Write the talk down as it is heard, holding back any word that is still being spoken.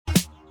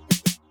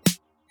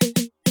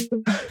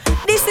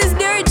This is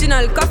the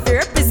original coffee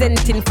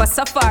representing for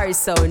Safari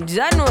Sound.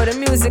 Ya know the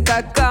music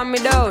I calm me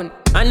down.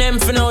 And them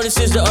for now, this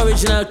is the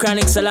original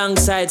Chronics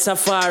alongside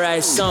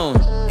Safari Sound.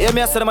 Yeah,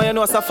 me I said, man, you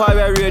know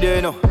Safari Radio,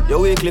 you know.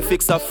 Your weekly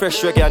fix of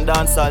fresh reggae and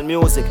dancehall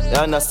music. You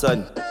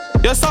understand?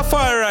 Your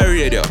Safari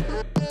Radio.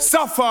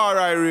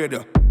 Safari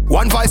Radio.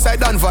 One voice I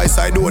done, voice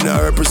I do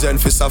now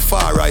represent for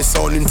Safari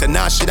Sound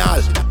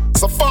International.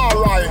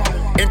 Safari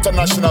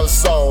International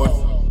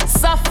Sound.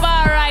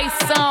 Safari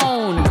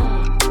Sound.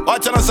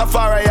 Watching on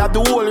Safari, I have the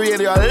whole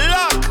radio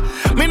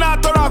lock. Me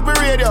not turn off the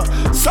radio.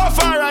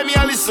 Safari, me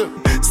a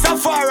listen.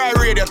 Safari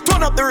Radio,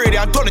 turn up the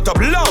radio and turn it up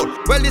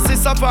loud. Well, this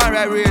is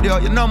Safari Radio,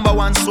 your number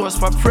one source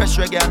for fresh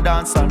reggae and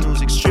dancehall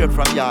music straight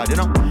from yard, you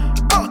know.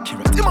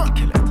 Accurate,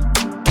 immaculate.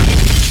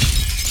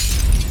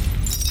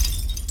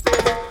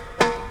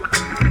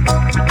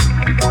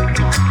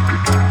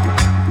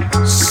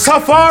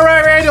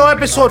 Safari Radio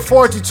episode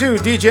 42,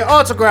 DJ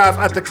Autograph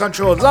at the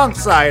control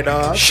alongside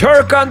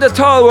Shirk on the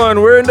tall one.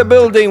 We're in the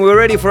building. We're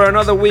ready for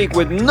another week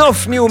with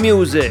enough new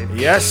music.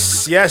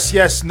 Yes.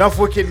 Enough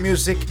wicked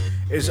music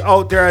is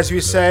out there, as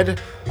we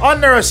said.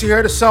 Under us, you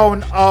hear the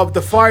sound of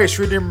the Forest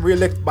Rhythm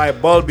relic by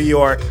Bulby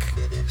York.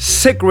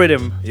 Sick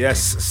rhythm. Yes,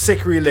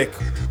 sick relic.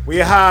 We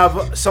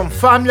have some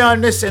family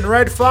on this in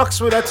Red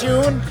Fox with a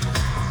tune.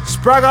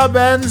 Spragga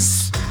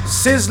Benz,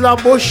 Sizzla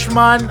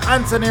Bushman,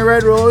 Anthony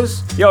Red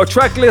Rose. Yo,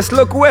 tracklist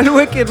look well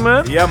wicked,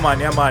 man. Yeah,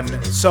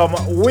 man. Some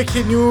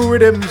wicked new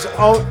rhythms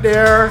out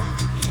there.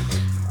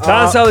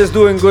 Dancehall is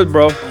doing good,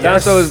 bro.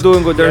 Yes. Dancehall is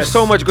doing good. There's Yes.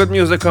 so much good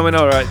music coming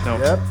out right now.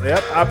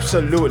 Yep,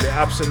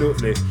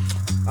 absolutely.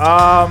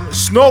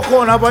 Snow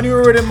Cone have a new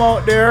rhythm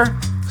out there.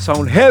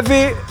 Sound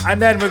heavy. And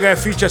then we're going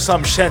to feature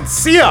some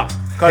Shenseea.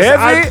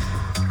 Heavy.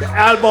 The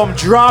album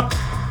dropped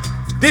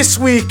this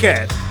week.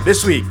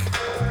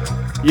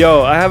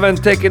 Yo, I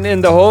haven't taken in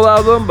the whole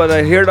album, but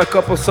I heard a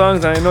couple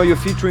songs, and I know you're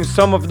featuring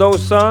some of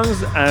those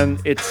songs, and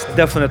it's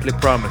definitely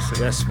promising.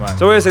 Yes, man.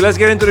 So let's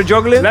get into the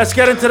juggling? Let's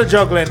get into the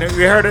juggling.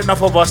 We heard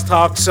enough of us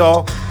talk,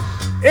 so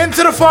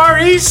into the Far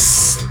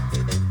East.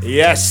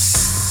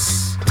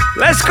 Yes.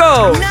 Let's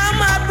go.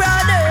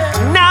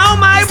 Now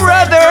my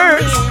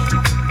brothers.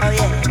 Oh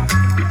yeah.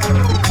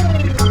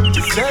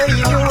 Say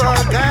you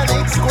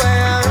organic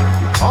square,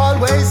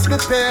 always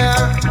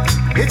prepare.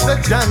 It's a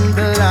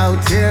jungle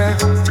out here.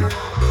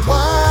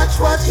 Watch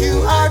what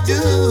you are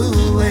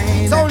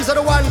doing. Sounds of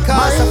the one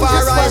cast of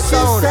our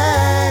sound.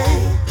 Say.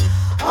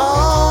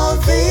 All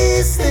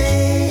these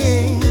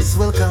things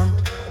will come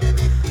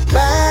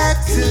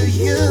back to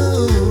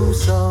you.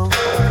 So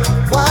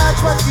watch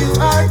what you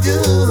are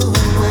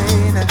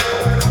doing.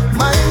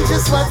 Mind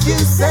just what you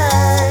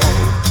say.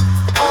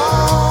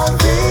 All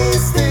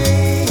these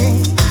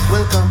things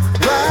will come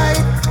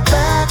right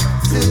back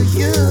to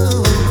you.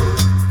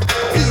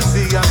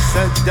 Easier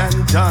said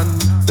than done.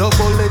 The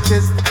bullet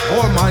is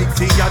more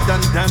mightier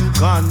than them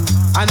gun,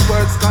 and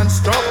words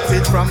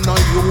constructed from no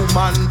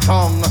human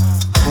tongue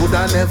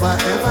coulda never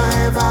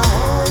ever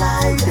hold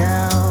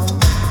down.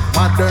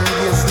 Modern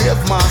day slave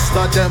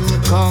master them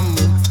come,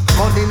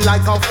 cunning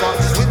like a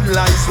fox with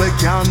lies we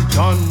can't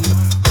done,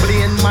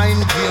 playing mind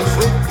games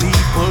with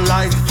people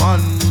like fun.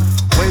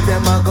 Where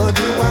them a go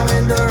do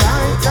when the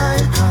right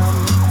time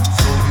comes.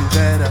 So you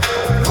better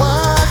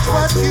watch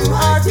what you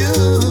are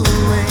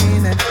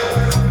doing.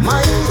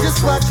 Mind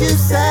just what you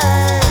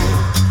say.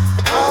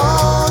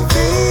 All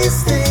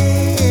these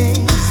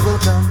things will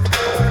come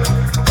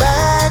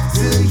back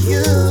to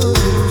you.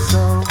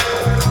 So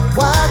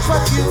watch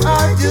what you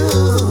are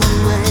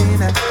doing.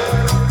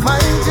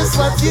 Mind just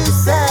what you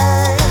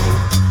say.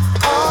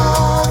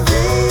 All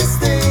these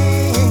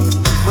things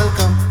will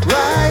come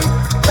right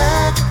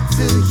back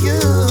to you.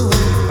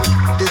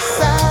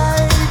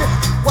 Decide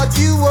what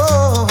you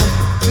want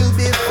to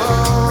be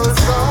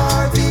false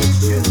or be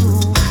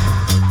true.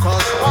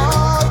 Cause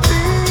all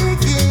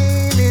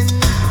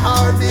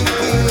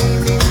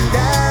beginning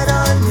that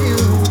are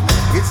new.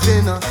 It's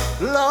been a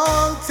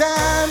long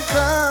time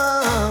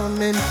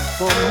coming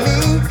for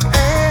me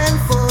and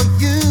for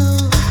you.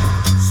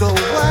 So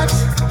watch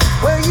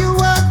where you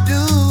are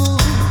do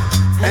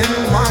and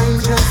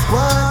mind just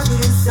what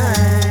you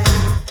say.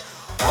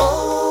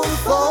 Old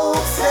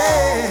folks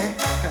say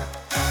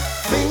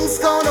things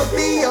gonna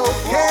be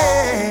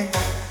okay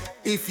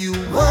if you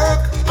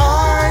work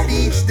hard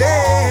each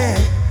day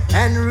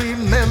and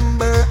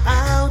remember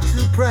how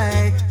to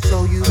pray.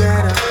 So you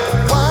better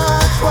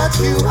watch what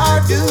you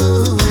are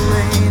doing.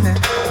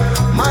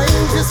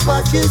 Mind just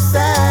what you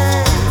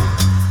say.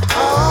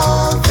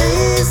 All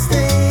these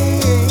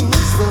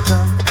things will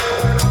come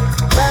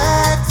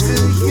back to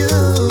you.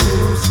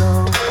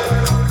 So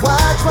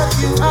watch what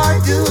you are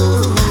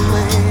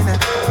doing.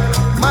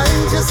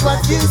 Mind just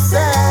what you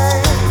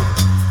say.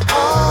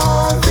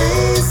 All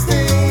these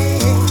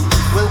things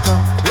will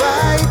come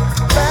right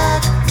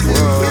back to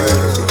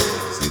you.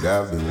 See,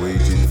 I've been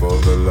waiting for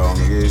the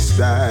longest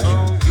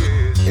time,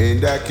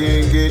 and I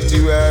can't get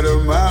you out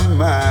of my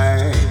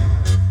mind.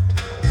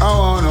 I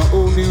wanna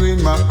hold you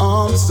in my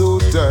arms so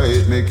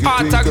tight, make you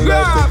twinkle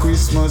like a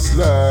Christmas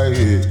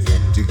light.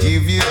 to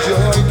give you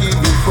joy, give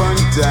you fun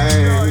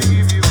time.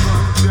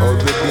 On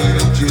the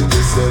beach in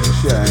the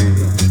sunshine.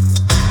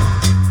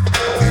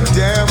 And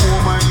damn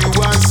woman, you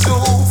are so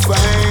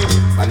fine.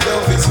 My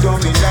love is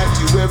coming at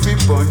you every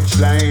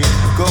punchline.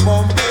 Come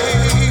on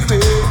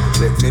baby,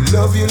 let me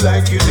love you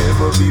like you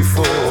never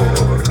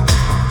before.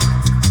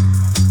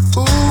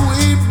 Ooh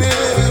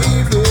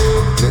baby,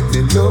 let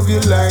me love you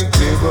like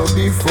never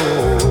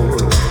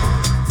before.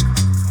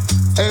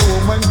 Hey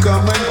woman,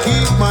 come and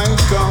keep my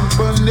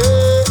company.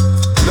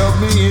 Love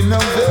me in a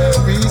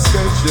very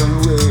special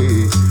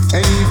way.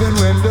 And even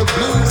when the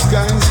blue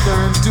skies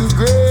turn to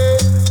gray,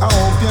 I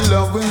hope your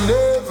love will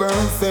never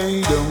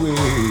fade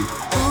away.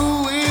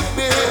 Ooh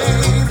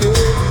baby,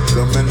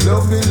 come and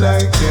love me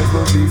like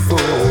never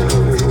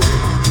before.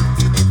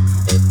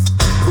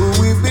 Ooh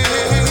baby,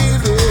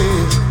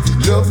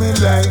 love me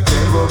like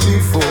never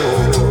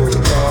before.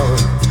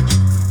 Lord.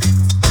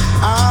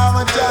 I'm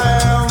a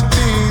tired of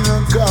being a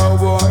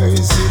cowboy,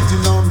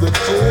 sitting on the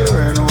chair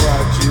and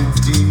watching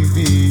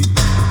TV.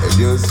 I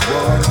just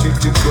want you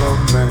to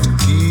come and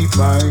keep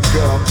my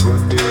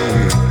company.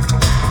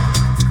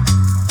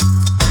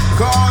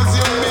 Cause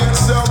you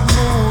mix up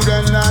mood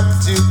and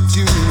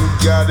attitude,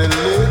 got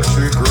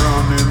electric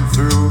running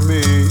through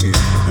me.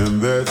 And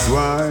that's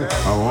why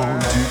I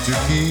want you to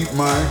keep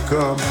my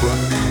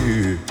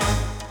company.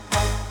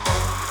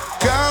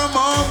 Come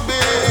on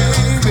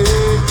baby,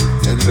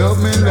 and love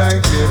me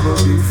like never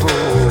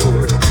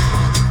before.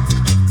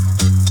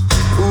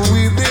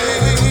 Ooh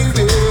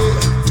baby,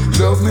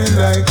 love me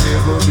like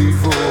never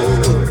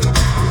before.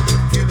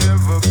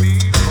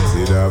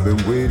 Said I've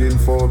been waiting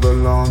for the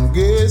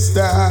longest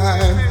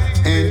time,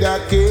 and I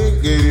can't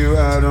get you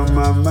out of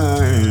my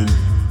mind.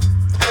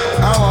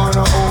 I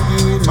wanna hold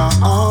you in my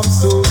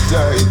arms so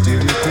tight till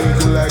you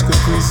twinkle like a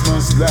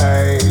Christmas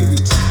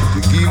light. To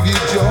give you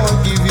joy,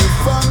 give you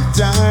fun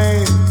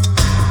time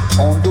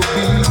on the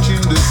beach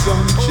in the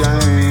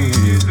sunshine.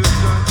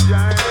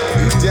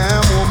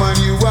 Damn woman,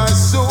 you are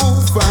so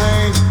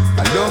fine.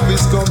 My love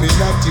is coming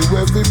at you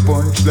every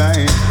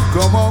punchline.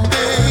 Come on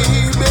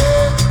baby,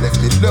 let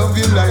me love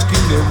you like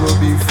you never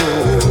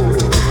before.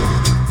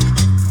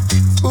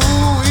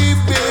 Ooh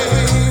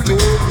baby,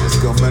 just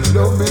come and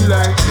love me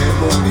like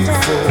never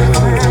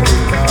before.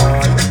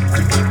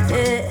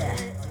 Yeah.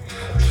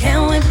 Can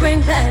we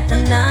bring back the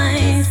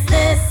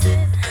niceness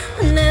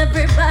when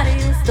everybody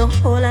used to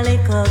hold a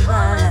little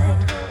vibe?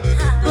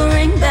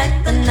 Bring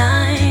back the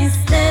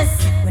niceness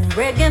when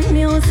reggae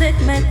music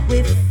make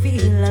we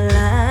feel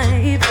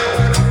alive.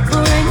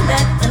 Bring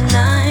back the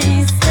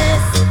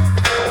niceness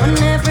when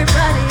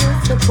everybody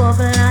used to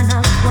bubble and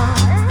have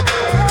fun.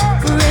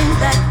 Bring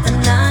back the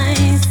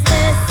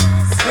niceness,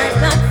 straight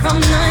back from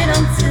night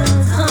until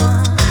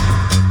dawn.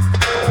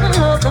 I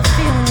love the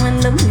feeling when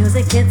the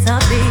music hits a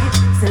beat.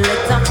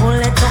 Select a pull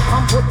it up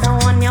and put that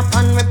one up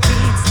on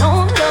repeat.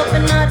 Stone love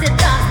and all the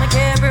dance make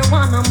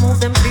everyone a move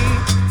them feet.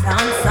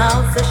 Dance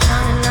out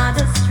session in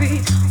the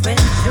street. When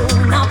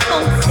June up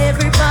bumps,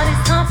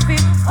 everybody's happy,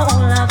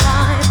 all a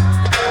vibe.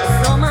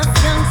 Some are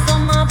young,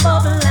 some are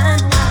bubble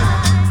and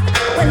wine.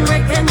 When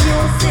reggae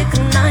music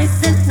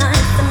nice and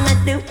nice, to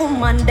make the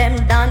woman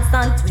them dance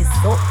and twist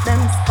up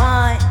them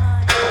spine.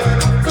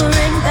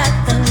 Bring back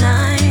the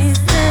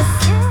niceness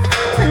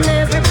when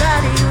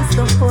everybody used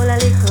to pull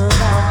a little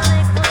vibe.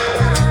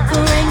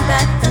 Bring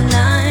back the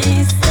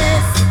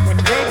niceness when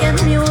reggae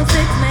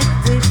music make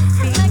we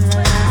feel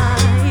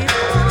alive.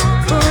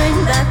 Bring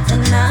back the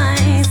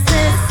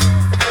niceness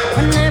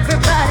when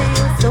everybody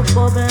used to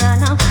bubble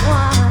and have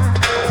fun.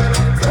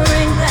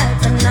 Bring back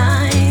the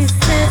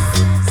niceness,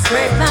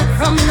 straight back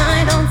from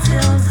night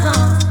until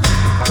dawn.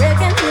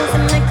 Reggae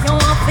music make you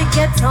want to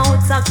get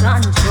out of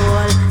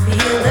control.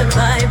 Feel the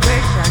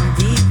vibration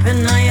deep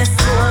in your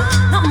soul.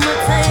 No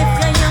matter if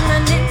you're young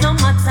and it, no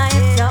matter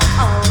if you're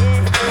old.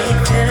 Between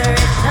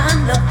federation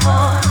the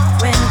whole.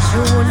 When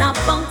June up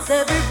bounce,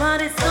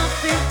 everybody's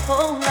happy,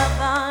 full of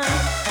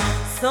vibe.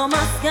 Some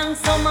are young,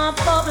 some are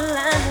bubble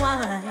and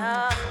wine.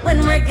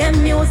 When reggae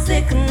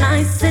music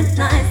nice and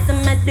nice, to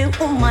make the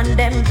woman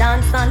them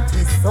dance and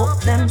twist up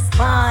them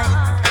spine.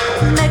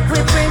 Make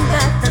we bring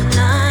back the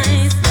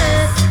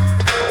niceness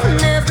when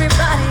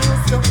everybody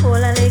used to hold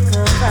a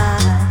little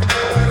vibe.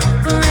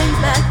 Bring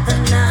back the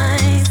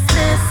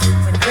niceness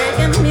when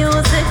reggae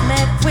music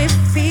make we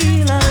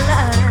feel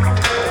alive.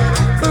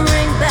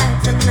 Bring back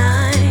the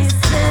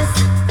niceness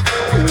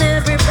when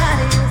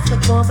everybody used to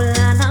bubble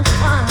and have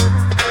fun.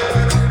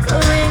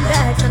 Bring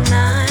back the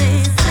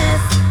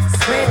niceness,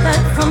 straight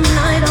back from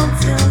night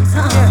until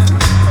dawn.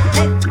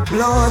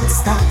 Blood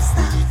stop.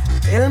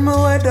 Tell me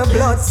where the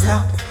blood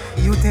stop.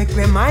 You take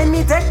me mind,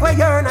 me take where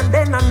yearn, and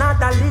then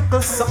another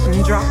little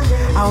something drop.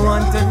 I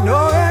want to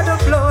know where the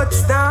blood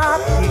stop.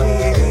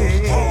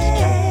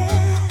 Yeah.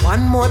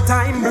 One more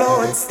time,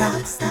 blood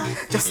stop.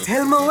 Just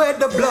tell me where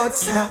the blood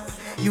stop.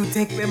 You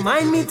take me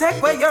mind, me take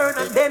where yearn,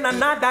 and then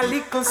another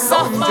little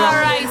something drop.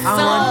 I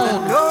want to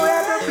know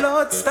where the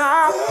blood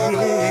stop.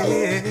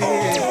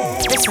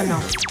 Yeah. Listen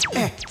now.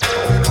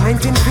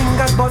 Pointing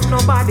fingers, but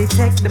nobody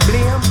take the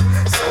blame.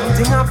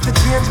 Something have to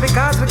change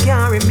because we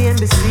can't remain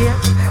the same.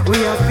 We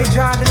have to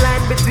draw the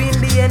line between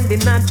the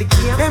ending and the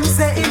game. Them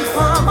say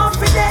inform of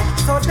the dead,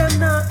 so them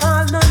not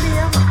all no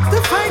name. To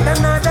find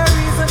another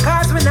reason,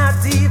 cause we not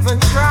even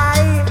try.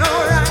 No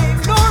rhyme,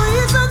 no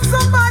reason,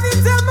 somebody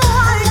tell me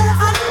why.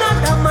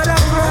 Another mother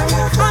cry,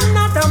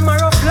 another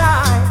mother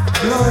fly.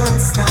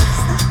 Blood stop,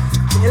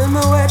 tell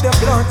me where the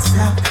blood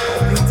stop.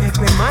 You take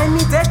me mind,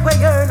 me take where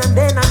yearn, and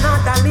then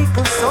another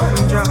little sun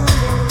drop.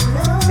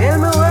 Tell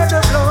me where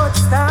the blood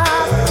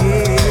stop.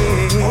 Yeah,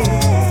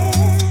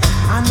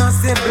 I know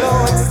say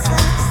blood stop.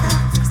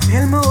 Just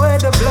tell me where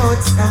the blood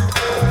stop.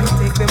 You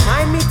take me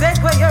mind, me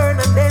take where yearn,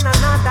 and then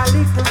another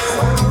little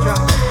sun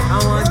drop. I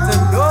want to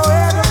know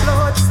where the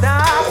blood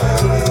stop.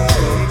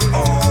 Yeah.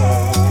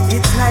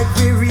 It's like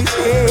we reach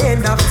the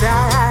end of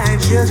time.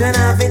 Children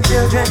having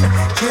children,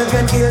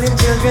 children killing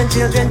children,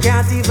 children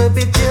can't even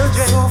be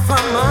children. So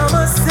for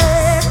mama's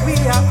sake, we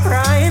are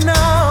crying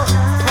out.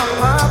 For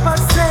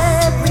papa's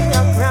sake, we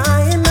are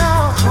crying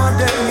out. For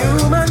the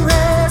human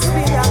race,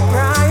 we are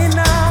crying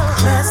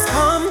out. Let's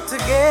come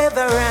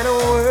together and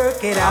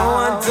work it out. I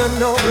want to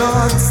know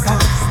blood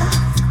stop.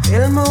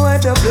 Tell me where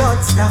the blood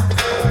stop.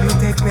 You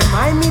take me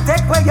mind, me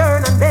take where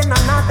yearn, and then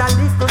another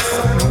little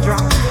something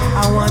drop.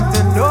 I want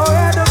to know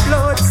where the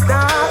blood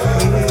stop.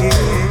 Yeah.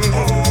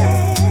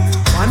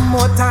 One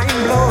more time,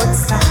 blood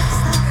stop.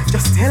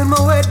 Just tell me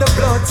where the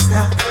blood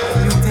stop.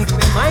 You take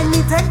me mind,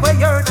 me take where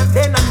yearn, and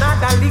then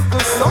another little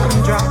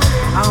something drop.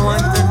 I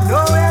want to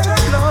know where the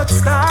blood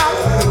stop.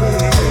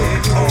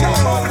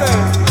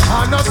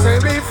 I no say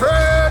me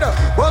afraid,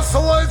 but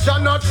soldier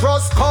not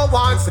trust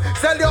cowards.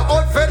 Sell your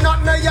out for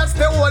nothing, yes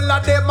the whole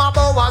of them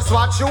about us.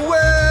 What you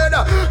wear?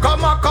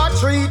 Come a cut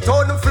 3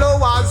 ton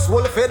flowers.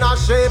 Wolf in a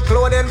shape,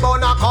 clothing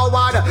bone a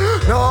coward.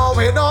 No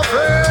we no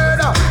afraid,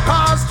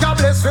 cause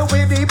jobless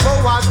with the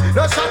powers.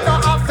 No shut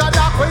up after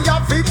that when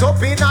your feet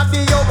up in a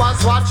the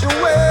hours. What you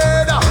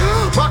wear?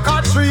 Back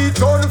a 3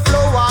 ton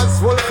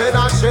flowers. Wolf in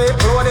a shape,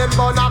 clothing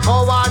bone a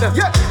coward.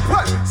 Yeah,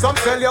 well, some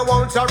sell you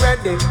won't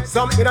already,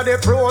 some in the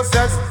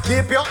process.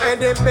 Keep your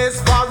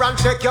enemies far and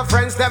check your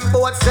friends, them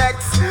both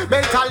sex.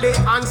 Mentally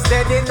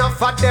unsteady,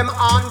 enough of them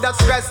under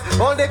stress.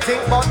 Only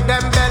think about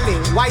them belly,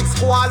 white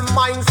squall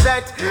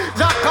mindset.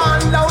 Jack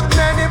on loud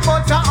many,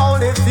 but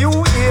only few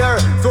here.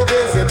 Too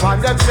busy on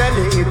them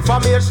selling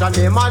information,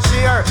 they must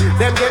share.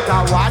 Them get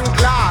a 1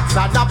 class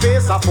and a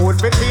piece of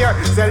food for tear.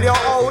 Sell you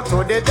out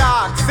to the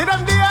dark, see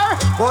them there?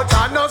 But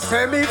I no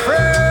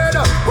semi-afraid,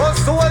 but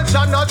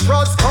soldier not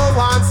trust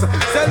cowards.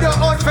 Sell you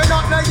out for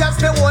nothing, yes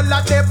the whole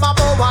of them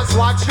above.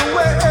 Watch you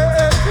wait.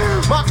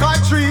 Back a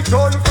 3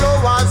 ton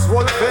flowers.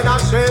 Wolf in a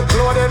shape,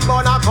 clothing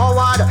bone a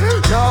coward.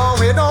 No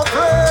we no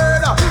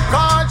afraid,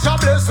 cause you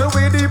bless you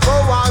with the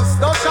powers.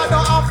 No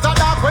shadow after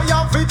that when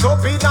you fit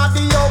up in a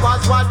the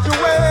hours. Watch you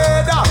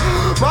wait.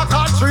 Back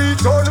a 3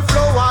 ton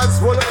flowers.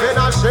 Wolf in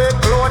a shape,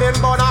 clothing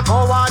bone a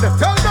coward.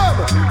 Tell them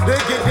they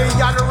give the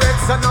young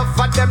Rex enough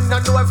for them no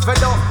know if you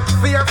know.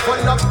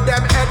 Fearful of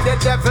them and the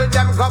devil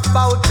them go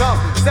bout up.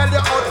 Sell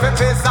you out for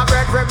piece of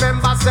bread.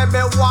 Remember say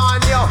me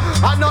warn you,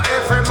 I know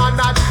every man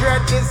that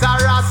dread is a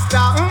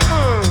rasta.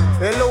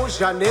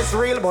 Illusion is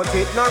real but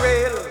it not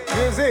real.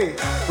 Easy.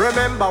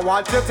 Remember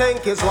what you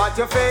think is what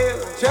you feel.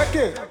 Check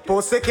it.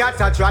 Pussycat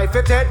a try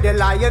to take the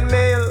lion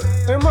mail.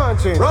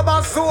 Imagine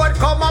rubber sword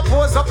come and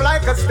pose up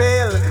like a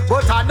snail.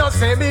 But I don't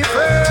say me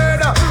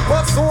afraid,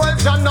 but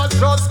soldier not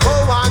trust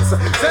cowards.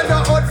 Sell the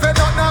out for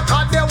nothing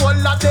cause the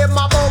whole of them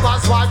above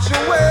us. Watch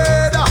you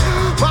wait.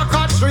 Back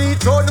a 3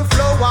 ton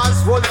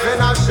flowers. Wolf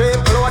in a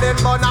shape, clothing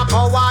bone a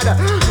coward.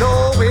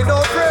 No we no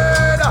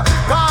afraid,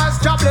 cause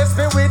God bless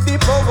me with the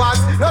powers.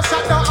 No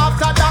shut down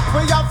after that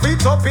we have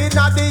feet up in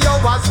the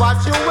hours.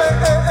 Watch you wait.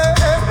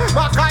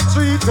 Back a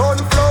 3 ton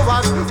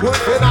flowers.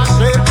 Wolf in a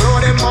shape,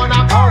 clothing bone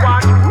a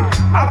coward.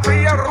 I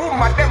be a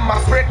rumor, them a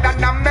spread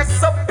and I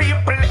mess up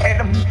people head.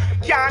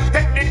 Can't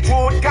take the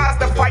truth cause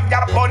the fire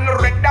burn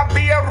red. I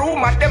be a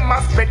rumor, them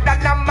a spread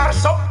and I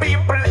mash up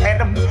people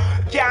head.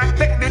 Can't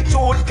take the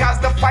truth cause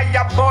the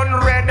fire burn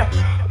red.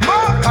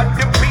 Mark of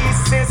the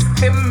beast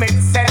system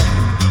itself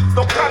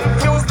to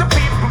confuse the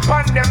people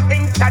on them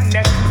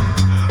internet.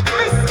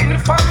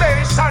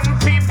 Misinformation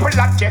people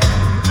are dead.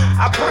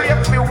 I pray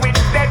for we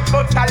dead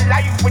but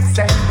alive with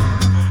them.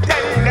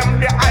 Tell them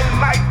the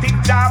Almighty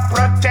Jah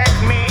protect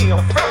me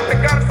from the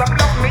girls that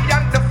love me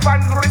and the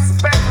fans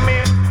respect me.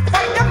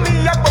 Fire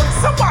me about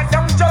someone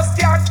them just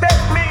can't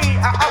take me.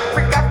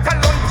 Africa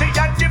country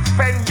and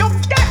defend you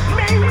get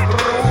me.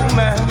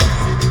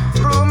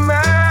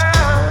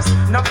 Rumors,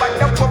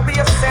 nobody worry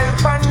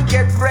yourself and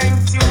get brain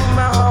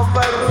tumor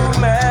over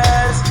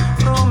rumors.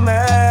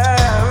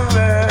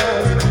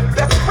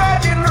 They're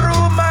spreading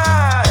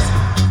rumors,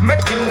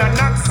 making an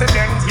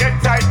accident yet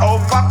I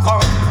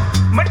overcome.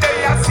 Me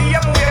day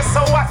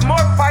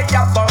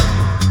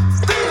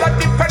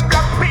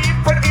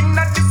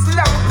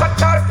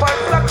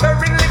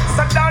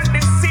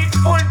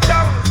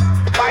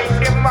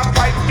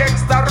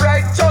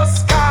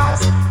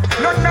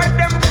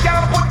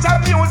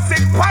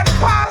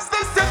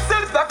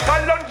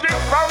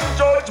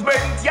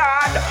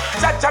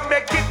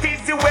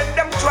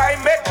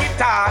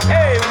talk.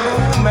 Hey,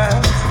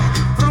 rumors,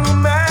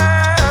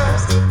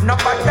 rumors.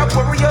 Nobody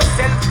worry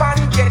yourself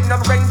and get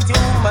no brain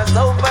tumors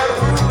over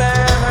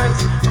rumors,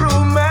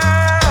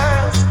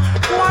 rumors.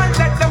 One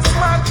let them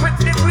smoke with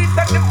the breeze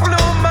of the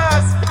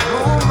plumas.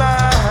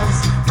 Rumors,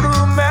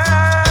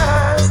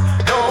 rumors.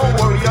 Don't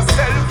worry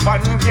yourself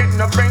and get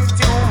no brain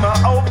tumor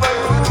over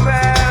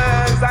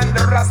rumors. And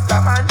the Rasta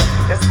man,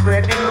 they're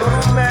spreading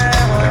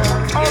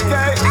rumors.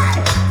 Okay.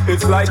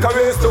 It's like a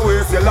race to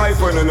waste your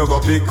life when you no go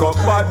pick up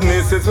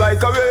badness. It's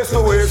like a race to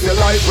waste your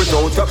life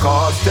without a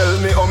cause. Tell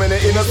me how many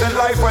innocent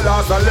life were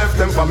lost and left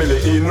them family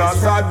in a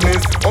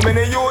sadness. How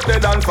many youth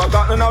dead and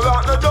forgotten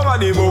around the dung of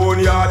the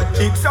boneyard.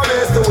 It's a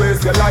race to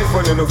waste your life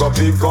when you no go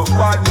pick up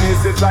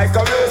badness. It's like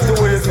a race to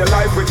waste your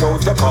life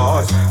without a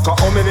cause. Cause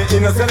how many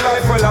innocent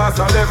life were lost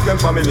and left them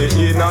family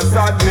in a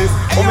sadness.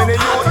 How many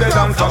youth dead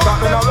and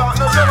forgotten around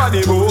the dung of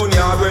the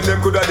boneyard. When them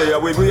coulda there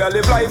with we a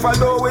live life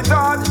although it's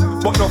hard.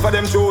 But none of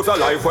them chose a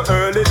life for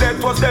early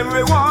death was them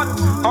reward.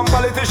 And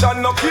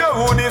politicians no care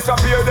who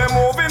disappear. Them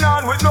moving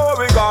on with no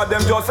regard.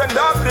 Them just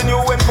endorse the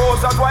new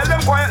enforcers while them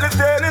quietly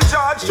staying in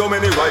charge. So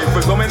many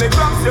rifles, so many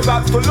guns you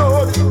got to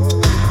load.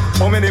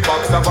 How many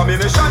boxes of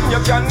ammunition you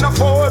can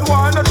afford?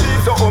 One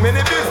achieve. So how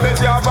many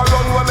business you have a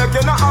run where make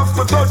you not have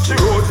to touch the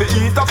road to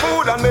eat a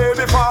food and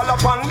maybe fall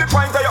upon the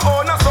point of your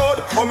own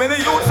sword. How many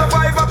youth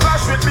survive a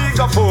clash with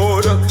bigger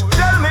food?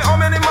 Tell me how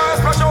many miles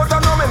splash out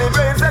and how many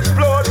brains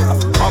explode.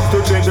 Have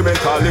to change the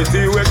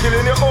mentality. We're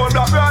killing your own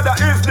black brother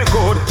is the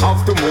code.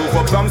 Have to move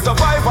up from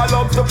survival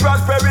up to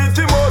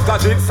prosperity mode.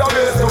 Cause it's a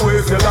race to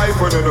waste your life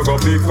when you don't go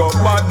pick up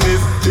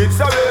badness.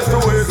 It's a race to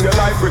waste your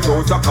life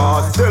without a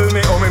cause. Tell me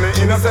how many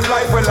innocent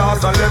life were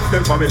lost and left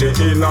them family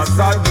in a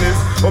sadness.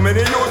 How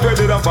many youth were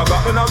dead and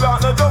forgotten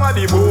around the dung of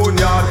the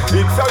boneyard.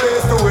 It's a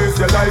race to waste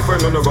your life when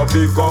you don't go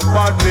pick up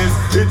badness.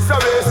 It's a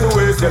race to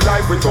waste your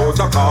life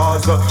without a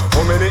cause.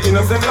 How many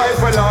innocent life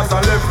were lost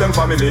and left them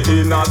family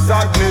in a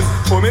sadness.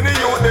 How many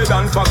youth dead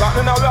and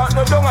forgotten around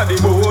the dung of the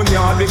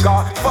boneyard.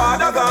 Because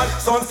Father God,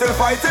 son still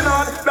fighting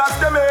hard. That's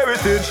them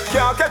heritage.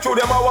 Can't catch who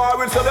them a war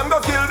with, so them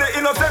go kill the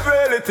innocent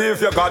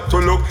relative. You got to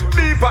look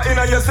deeper in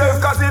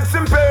yourself, cause it's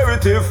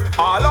imperative.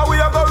 All of we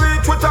are gonna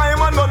reach with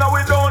time and none of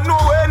we don't know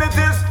when it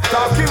is.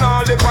 Talking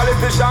all the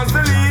politicians,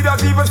 the leaders,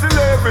 even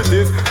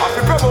celebrities. Have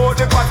to promote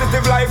the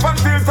positive life and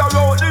filter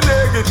out the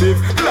negative.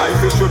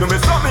 Life is shouldn't be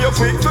something you're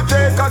quick to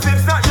take, cause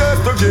it's not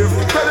yours to give.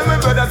 Telling me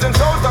brothers in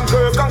South and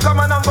Kirk and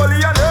Common and Gully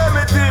and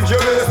Hermitage.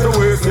 You race to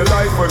waste your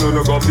life when you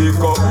don't go pick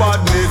up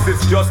badness.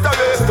 It's just a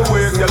race to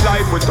waste your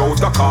life without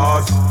a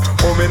cause.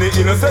 How many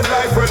innocent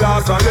life were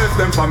lost and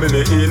left them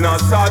family in a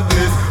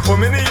sadness. How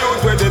many youth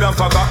were dead and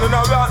forgotten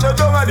around the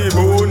dung of the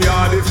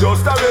boneyard. It's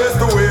just a race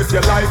to waste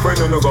your life when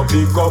you don't go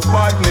pick up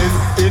badness.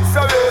 It's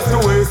a race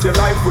to waste your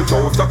life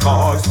without a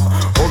cause.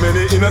 How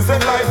many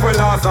innocent life were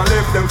lost and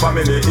left them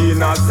family in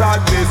a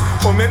sadness.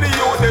 How many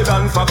youth dead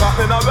and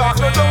forgotten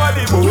around the dung of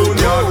the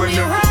boneyard. When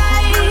you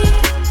right,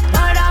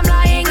 but I'm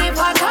lying if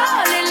I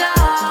call it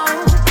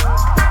love.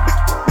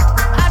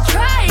 I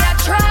try,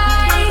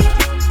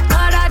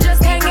 but I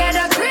just can't get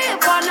a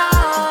grip on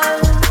all.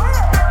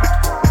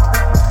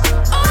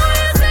 Oh,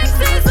 your sex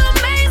is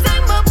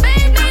amazing, but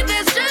baby,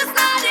 there's just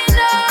not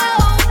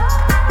enough.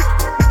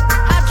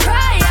 I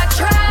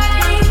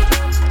try,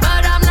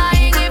 but I'm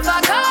lying if I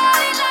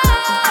call it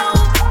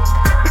love.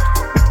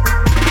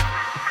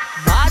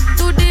 Bad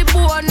to the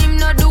bone, him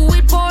not do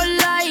it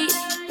polite.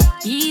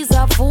 He's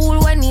a fool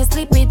when he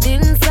slip it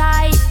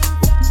inside.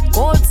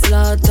 Cold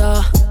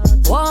slaughter,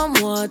 warm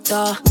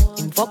water.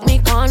 Him fuck me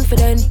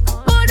confident,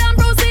 but I'm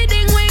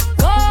proceeding with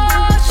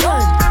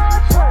caution.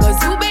 Cause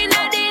you been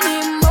adding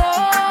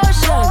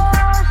emotion.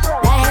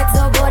 The head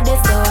so good,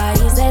 it's so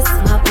easy.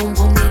 My pum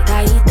pum the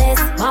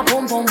tightest. My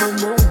pum pum boom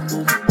boom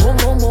boom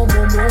boom boom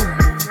boom boom.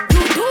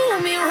 You do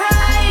me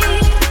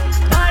right,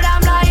 but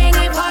I'm lying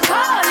if I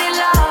call it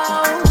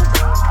love.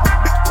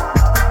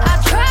 I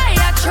try,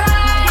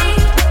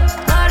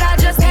 but I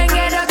just can't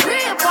get a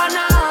grip on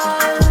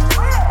all.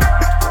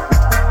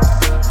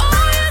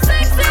 Oh, your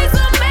sex is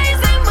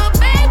amazing, but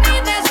baby,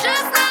 there's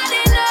just not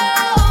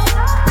enough.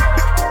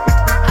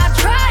 I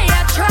try,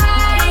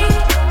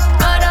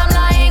 but I'm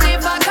lying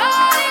if I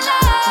call it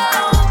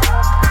love.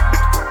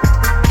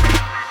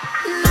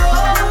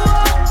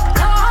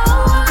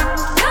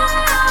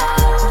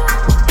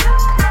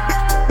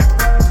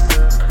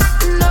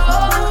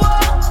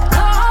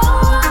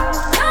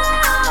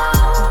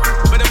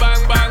 But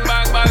bang, bang,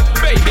 bang, bang.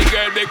 Baby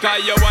girl,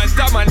 because you want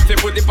a man to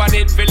put it on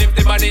it, feel lift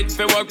it on it,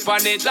 feel work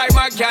on it like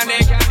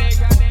mechanic.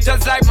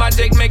 Just like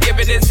magic, me give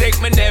it a sick,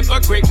 me never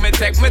quick, me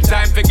take my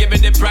time for give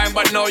it the prime,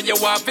 but now you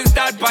want to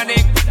start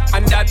panic.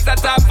 And that's the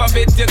top of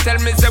it, you tell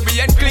me so we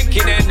ain't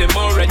clicking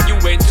anymore, and you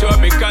ain't sure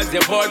because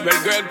you're bored,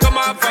 well girl, come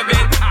off of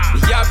it.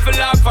 You have to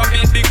laugh of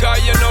it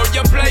because you know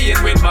you're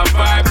playing with my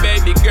vibe,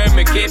 baby girl,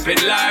 me keep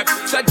it live.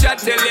 So chat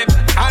till it,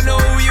 I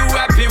know who you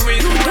happy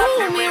with. You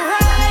do me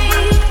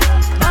right,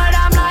 but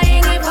I'm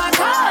lying if I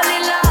call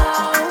it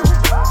love.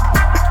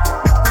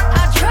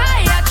 I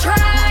try,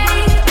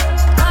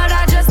 but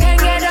I just can't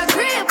get a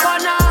grip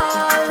on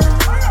all.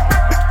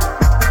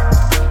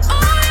 Oh,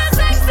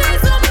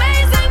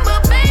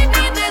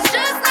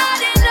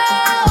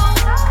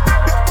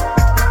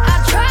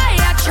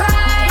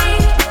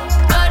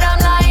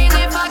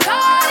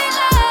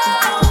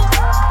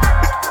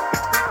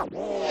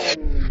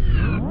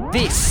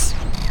 This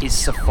is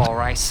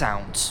Safari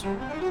Sounds. Yo,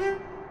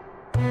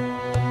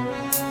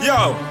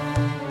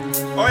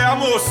 oh yeah,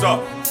 Musa.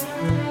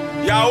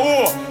 Yeah,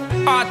 who?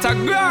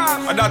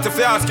 Autograph. And that if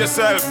you ask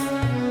yourself.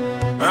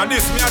 And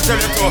this me I tell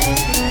you too.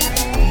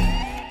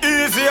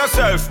 Easy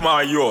yourself,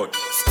 my youth.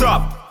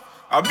 Stop.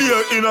 I be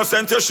an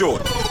innocent you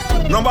should.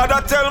 Nobody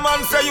tell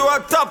man say you a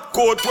top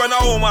coat when a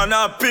woman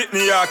a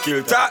pitney a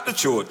kill. Talk the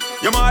truth.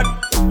 You mad?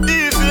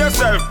 Easy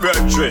yourself,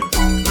 brethren.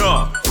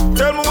 No.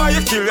 Tell me why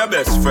you kill your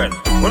best friend.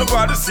 Wanna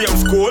go to the same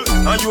school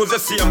and use the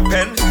same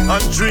pen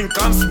and drink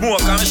and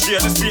smoke and share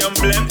the same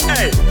blend.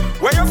 Hey,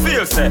 where you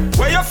feel say?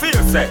 Where you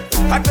feel say?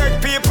 I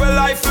take people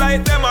life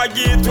like them a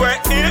gateway.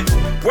 Eh?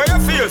 Where you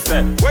feel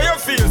say? Where you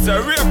feel say?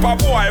 Rape a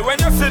boy when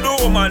you see the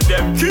woman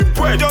them. Keep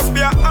way. Just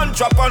be a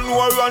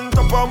entrepreneur on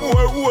top of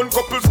more. One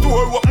couple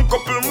store, one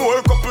couple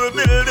more, couple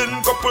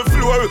building, couple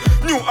floor.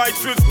 New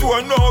heights with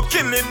store, no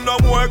killing no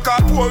more.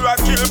 Cause poor a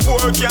kill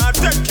poor, can't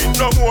take it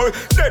no more.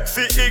 Dead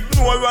fi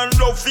ignore and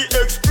love fi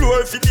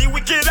explore. For the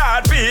wicked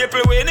hard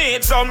people, we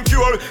need some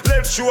cure.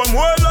 Let's show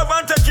more love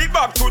and take it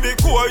back to the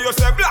core. You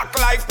say black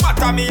life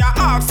matter, me I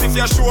ask if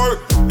you're sure.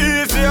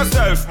 Easy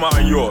yourself, my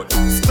youth.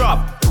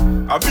 Stop.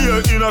 I be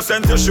an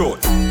innocent you should.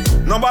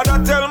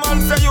 Nobody tell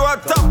man say you a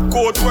top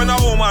coat when a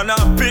woman a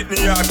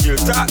pitney a kill.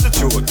 Talk the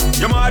truth.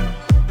 You mad?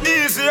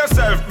 Easy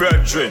yourself,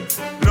 brethren.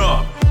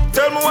 No.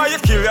 Tell me why you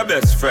kill your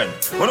best friend.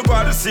 Wanna go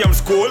to the same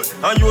school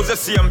and use the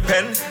same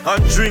pen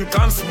and drink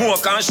and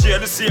smoke and share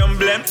the same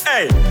blend.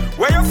 Hey,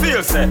 where you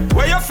feel say?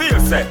 Where you feel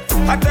say?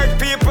 I take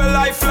people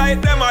life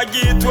like them a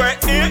gateway.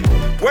 Eh?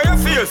 Where you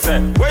feel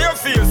say? Where you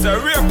feel say?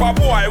 Rape a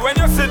boy when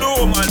you see the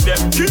woman them.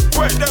 Keep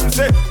wet them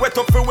say. Wet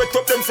up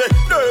them say.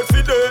 Dirt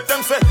fi dirt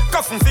them say.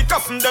 Coffin fi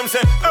coffin them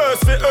say. Earth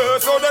fi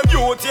earth. So them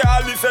youth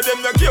yeah live say them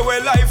no care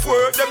where life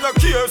work. Them no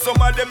care some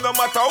of them no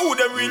matter who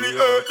them really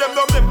hurt. Them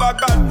no remember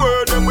God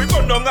word. Them we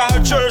burn down our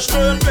church.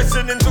 Turn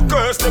blessing into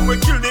curse. Them we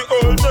kill the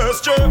old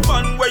nurse. Jerk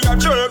man where you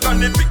jerk and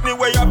the picnic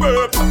where you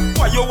burp.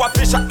 Why you want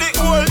to shot the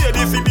old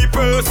lady fi the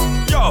purse?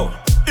 Yo,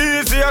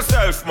 easy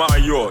yourself my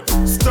youth.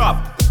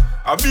 Stop.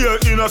 I be an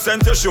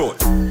innocent you should.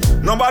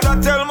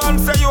 Nobody tell man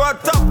say you a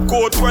top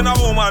coat when a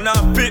woman a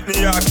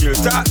pitney a kill.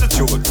 Talk the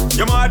truth.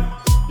 You mad?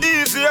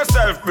 Easy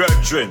yourself,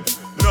 brethren.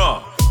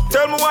 No.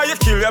 Tell me why you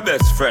kill your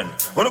best friend.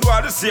 Wanna go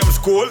to the same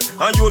school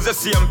and use the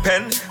same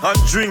pen and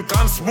drink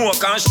and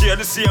smoke and share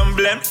the same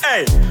blend.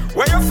 Hey,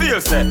 where you feel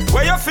say?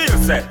 Where you feel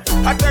say?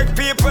 I take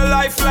people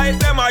life like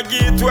them a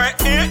gateway.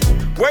 Eh?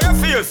 Where you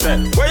feel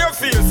say? Where you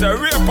feel say?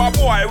 Rape a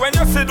boy when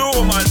you see the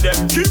woman them.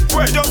 Keep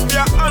way. Just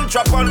be an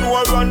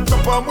entrepreneur on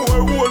top of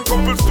more. One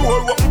couple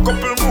store, one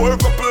couple more,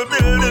 couple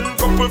building,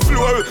 couple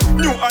floor.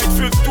 New heights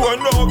with store,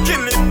 no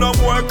killing no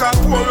more. Cause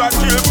poor a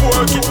kill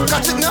poor.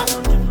 Catch it now.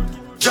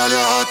 Girl,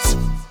 you hot.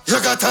 You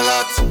got a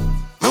lot,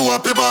 me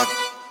want you back.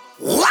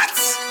 What?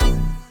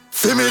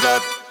 Feel me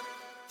that,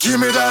 give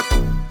me that.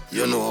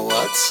 You know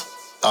what?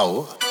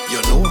 Oh,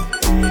 you know.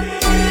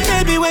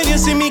 Baby, when you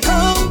see me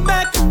come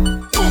back,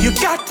 you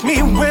got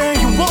me where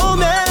you want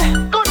me.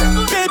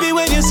 Baby,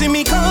 when you see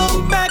me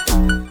come back,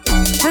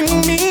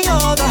 bring me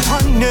all the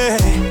honey.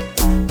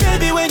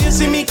 Baby, when you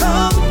see me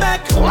come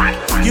back,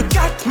 you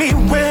got me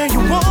where you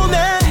want me.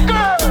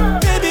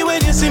 Baby,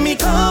 when you see me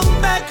come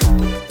back,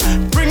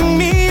 bring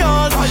me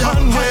all the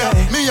honey.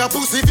 Me a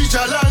pussy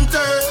vigilante.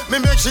 Me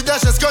make she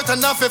dash a skirt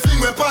and half a fling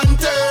with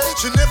panty.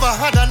 She never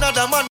had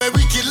another man me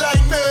wicked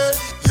like me.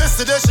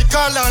 Yesterday she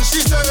called and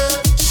she said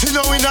she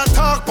know in a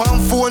talk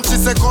on phone. She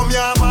say come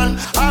here man.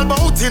 All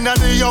about in the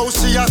house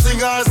she a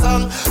sing her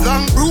song.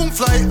 Long broom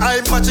fly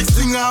eye magic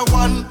sing her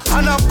one.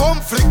 And a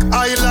bum flick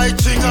eye like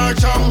ching her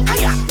jam.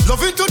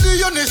 Love it to the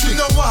honey she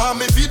don't want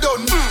me be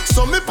done.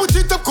 So me put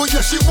it up cause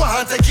yeah, she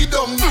want take it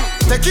down.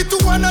 Take it to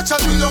one a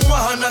chat we don't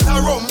want not a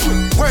rum.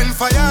 When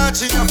fire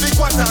she a big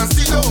water and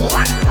sit down.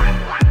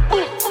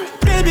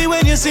 Baby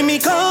when you see me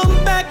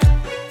come back,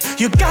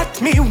 you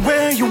got me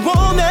where you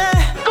want me.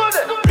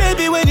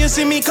 Baby when you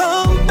see me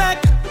come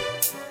back,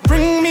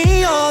 bring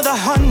me all the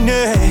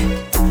honey.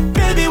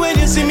 Baby when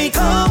you see me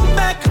come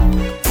back,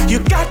 you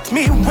got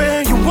me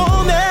where you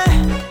want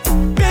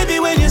me. Baby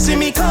when you see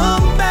me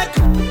come back,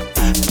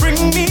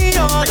 bring me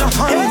all the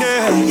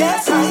honey.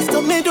 Yes, I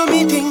still me do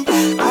me thing.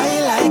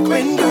 I like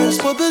when girls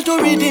bubble to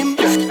rhythm.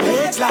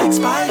 Legs like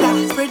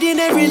spider, spreading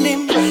every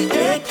limb.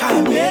 Take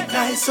time, make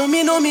nice, so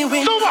me know me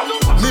win.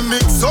 Me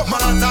mix up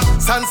matter,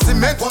 sand,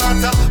 cement,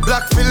 water.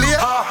 Black fillet,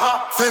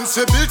 fence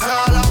we built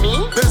taller.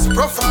 Best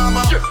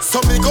performer,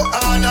 so me go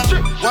harder.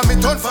 When me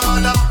turn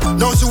father,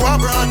 now you a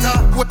brother.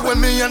 When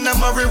me and the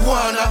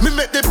marijuana, me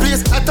make the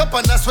place hot up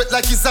and I sweat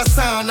like it's a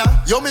sauna.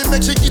 Yo, me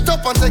make she get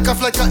up and take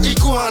off like a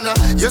iguana.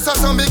 Yes, I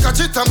saw me catch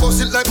it and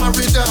bust it like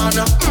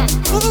Maridana.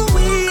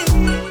 Ooh-wee.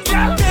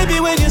 Baby,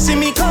 when you see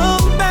me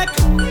come back,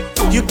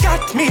 you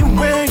got me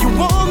where you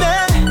want me.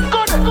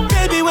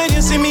 Baby, when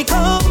you see me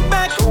come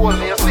back,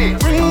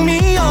 bring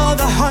me all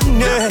the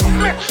honey.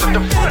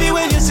 Baby,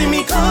 when you see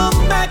me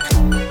come back,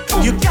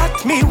 you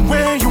got me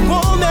where you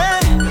want me.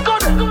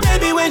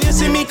 Baby, when you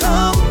see me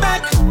come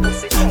back,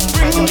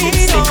 bring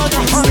me all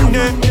the honey.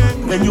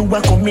 When you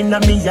walk come in a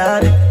me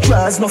yard,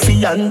 draws no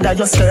fi under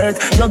your skirt.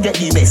 You get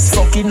the best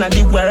fucking of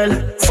the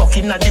world,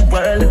 fucking of the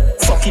world,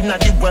 fucking of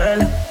the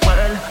world,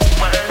 world.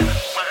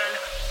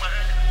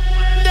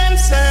 Them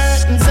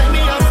certain say me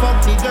a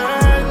fuck the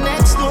girl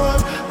next door.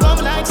 Come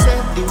like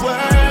set the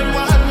world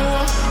one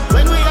more.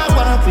 When we are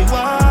walk, we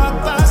walk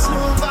past no.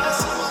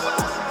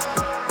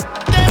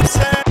 Them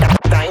certain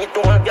dying to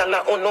a gyal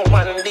a no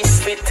one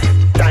this fit.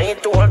 Dying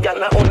to a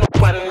gyal a no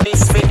one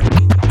this fit.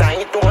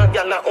 Dying to a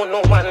gyal a no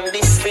one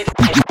this fit.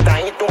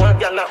 Dying to a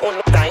gyal a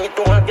no. Dying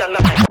to a gyal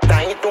a.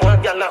 Dying to a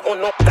gyal a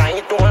no.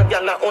 Dying to a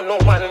gyal a no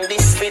one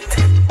this fit.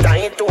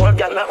 Dying to a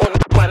gyal a no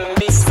one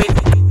this fit.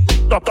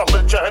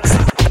 Double jerks.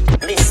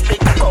 Lipstick,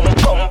 come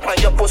on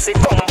your pussy,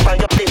 come on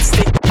your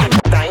lipstick.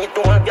 Dying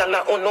to a gyal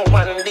a no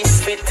one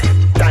this fit.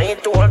 Dying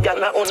to a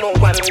gyal a no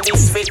one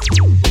this fit.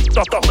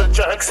 Double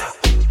jerks.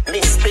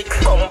 Lipstick,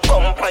 come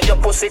on your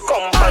pussy,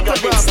 come on your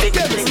lipstick.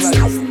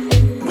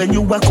 When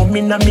you walk come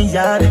in a me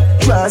yard,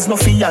 draws no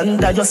fi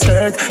under your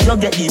skirt. You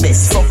get the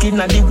best fucking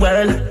of the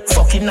world,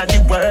 fucking of the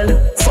world,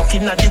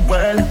 fucking of the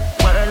world,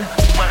 world.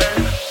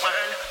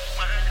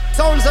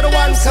 Sounds of the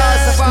one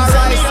cause of our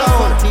right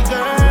sound. The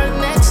girl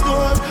next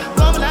door,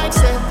 come like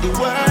set the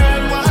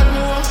world one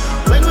more.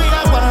 When we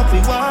are walk, we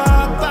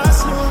walk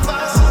past no.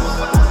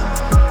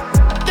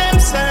 Them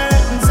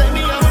certain say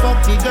me a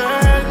fuck the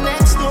girl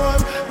next door,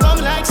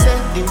 come like set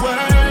the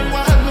world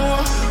one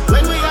more.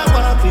 When we are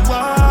walk, we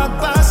walk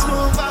past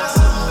no.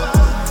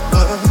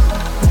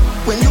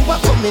 When you are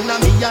coming on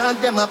me yard,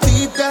 them a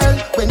peep girl.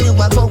 When you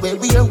are go where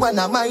wear one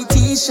of my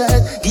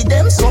t-shirt, give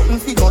them something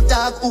fi go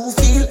talk who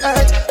feel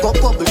hurt. Go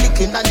public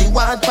in the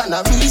ward pan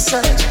a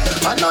research.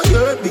 I know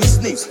your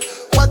business.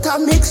 What a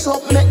mix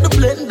up make the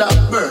blender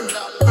burn.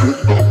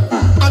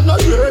 I know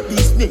your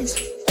business.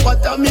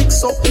 What a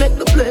mix up make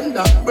the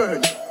blender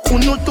burn. Who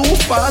know too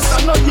fast,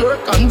 I know your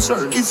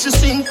concern. If you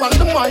sing on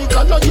the mic,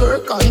 I know your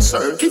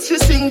concern. If you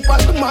sing on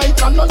the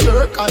mic, I know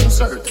your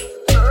concern.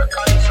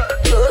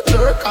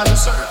 Your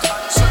concern.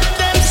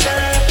 Them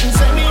certain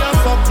say me a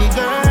fuck the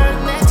girl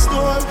next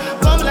door.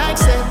 Come like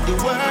set the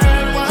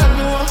world one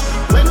more.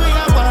 When we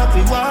are walk,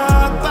 we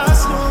walk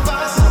past no.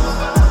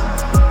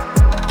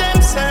 Them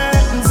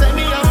certain say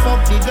me a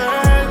fuck the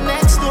girl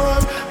next door.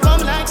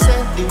 Come like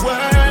set the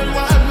world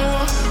one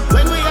more.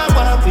 When we are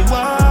walk, we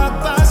walk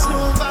past no.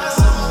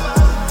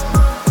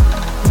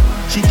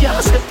 She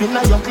can't step in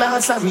your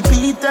class and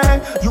repeat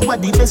her. You are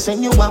the best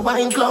when you are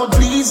wine cloud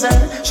pleaser.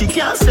 She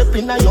can't step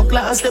in your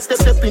class, step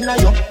in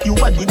your. You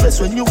are the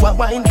best when you are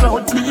wine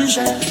cloud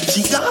pleaser.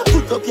 She can't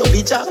put up your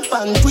bitch up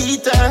on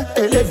Twitter.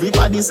 Tell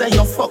everybody say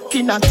you're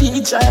fucking a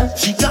teacher.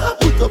 She can't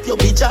put up your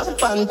bitch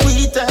up on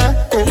Twitter.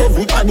 Tell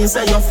everybody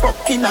say you're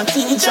fucking a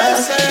teacher.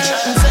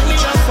 Say me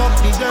a fuck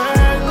the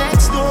girl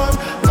next door.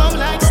 Come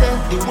like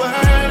set the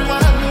world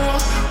one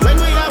more.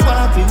 When we are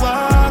walk, we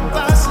walk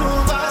past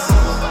no.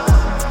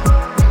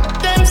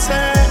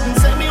 Certain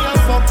say me a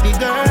fuck the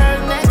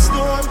girl next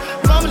door.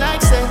 Come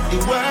like set the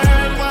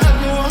world one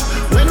more.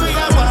 When we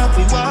are walk,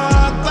 we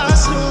walk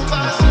past no.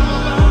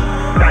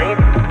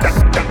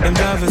 Them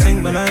drivers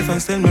think my life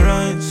and still me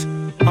rise.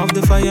 Off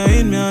the fire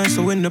in me eyes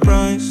to win the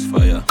prize.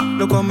 Fire.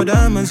 Look on my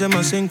diamonds, them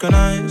I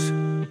synchronize.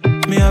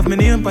 Me have my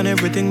name on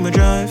everything me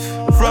drive.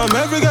 From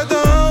every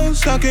ghetto house,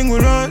 stacking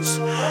with rice.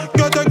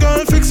 Got a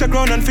girl, fix a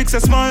crown and fix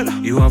a smile.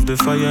 You have the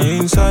fire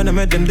inside, I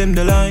made them dim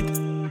the light.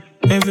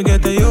 Every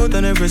get a youth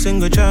and every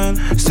single child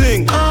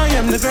sing, I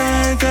am the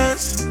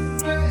greatest.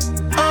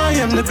 I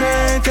am the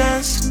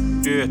greatest.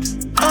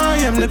 I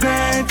am the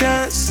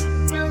greatest.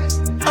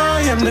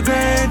 I am the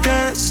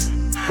greatest.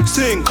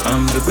 Sing,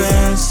 I'm the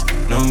best,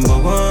 number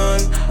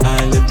one.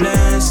 Highly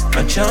blessed,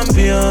 a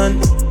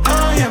champion.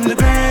 I am the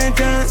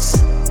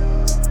greatest.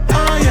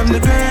 I am the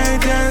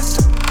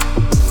greatest.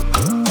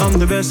 I'm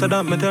the best,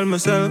 that me tell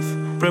myself.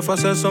 Prefer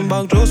sell some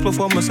bag clothes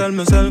before me sell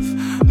myself.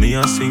 Me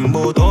a sing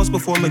bout house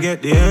before me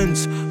get the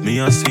ends. Me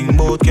a sing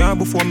bout car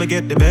before me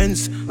get the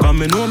Benz. Come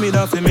me know me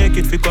that fi make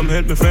it fi come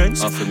help me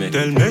friends. Tell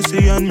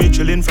Messi and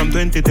Michelin from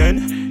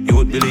 2010. You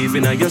would believe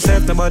in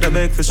yourself, nobody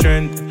beg for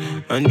strength.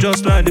 And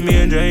just like the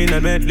manger in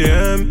a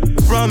Bethlehem.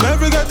 From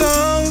every ghetto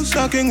house,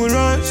 stacking with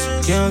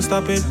rice. Can't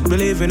stop it,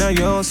 believe in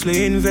your hustle,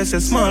 invest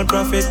a small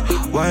profit.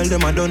 While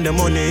them a done the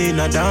money in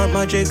a dark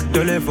magic.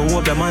 Don't ever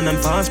hope the man and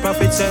fast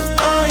profit said,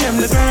 I am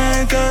the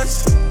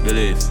greatest.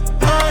 Believe.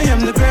 I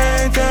am the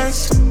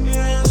greatest.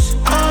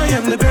 I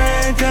am the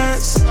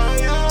greatest.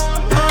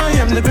 I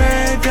am the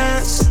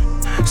greatest.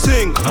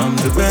 Sing, I'm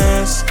the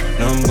best,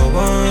 number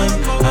one.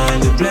 I'm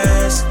the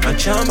blessed, a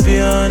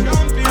champion.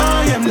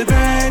 I am the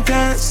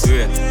greatest.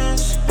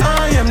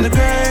 I am the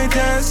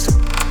greatest.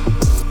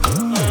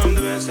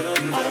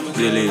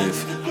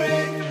 Believe.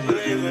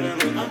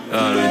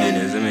 All we need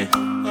is me.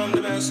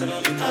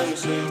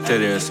 Tell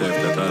yourself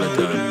that all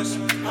the time.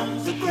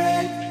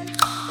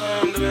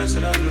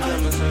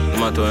 No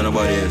matter what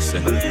nobody else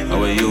say, or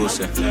what you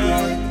say,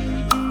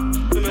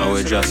 or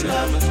what just say.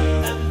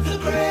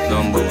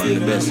 Number one, the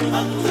best.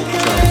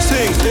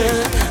 Sing.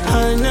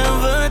 I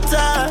never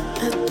thought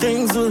that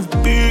things would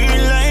be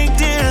like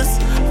this.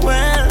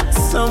 Well,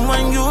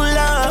 someone you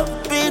love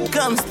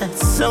becomes that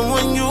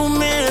someone you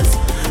miss.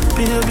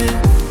 Baby,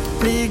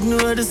 me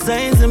ignore the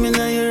signs, I'm in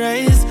your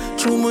eyes.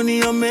 True money,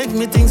 you make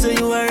me think so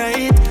you are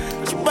right.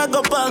 Back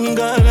up on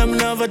God, I'm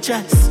never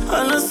chance.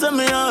 Unless I'm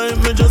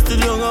me just a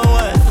younger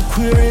while.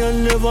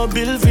 Aquarian never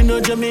built for no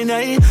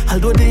Gemini.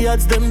 Although the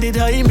odds them did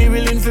high, me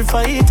willing to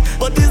fight.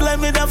 But it's like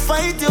me that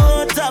fight you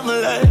all time my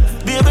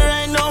life. Baby,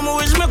 right now, me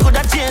wish me could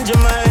have changed your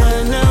mind.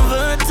 I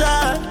never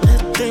thought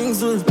that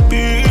things would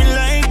be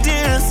like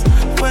this.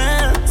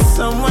 When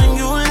someone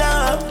you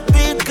love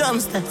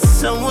becomes that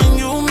someone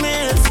you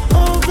miss.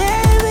 Oh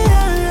baby,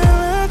 I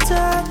never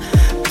thought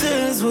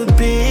things would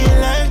be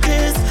like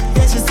this.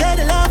 Yeah, she said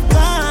the love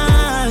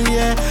gone,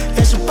 yeah.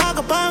 Yeah, she pack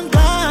up and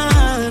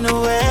gone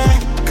away,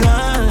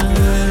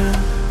 gone.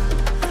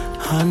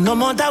 And no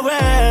more that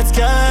words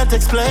can't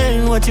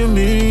explain what you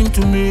mean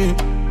to me.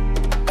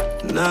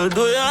 Now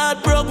though your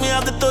heart broke, me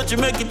have the touch, you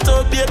make it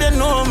up, yeah, they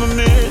know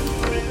me.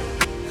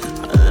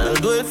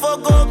 Do it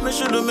fuck up, me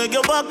shoulda make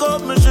you back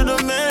up, me shoulda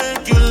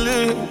make you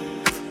leave.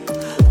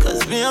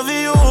 Cause me have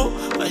you,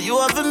 and you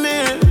have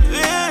me,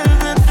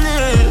 baby,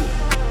 please.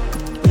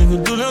 Nigga,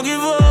 do not give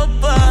up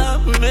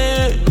on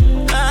me.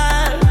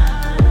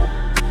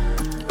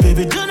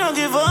 Baby, do not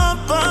give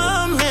up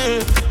on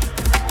me.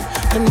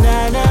 And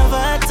I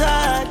never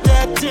thought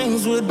that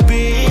things would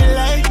be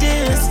like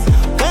this.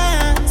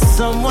 When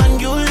someone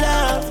you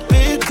love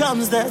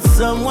becomes that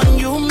someone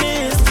you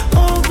miss.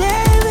 Oh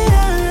baby, I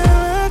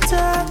never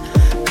thought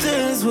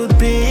things would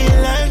be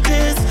like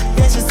this.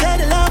 Yeah, she said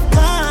the love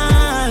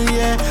gone,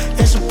 yeah.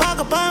 Yeah, she pack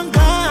up and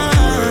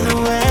gone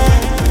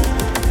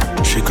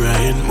away. She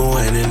crying, more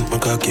whining, my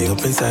cocky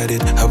up inside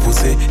it. Her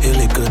pussy,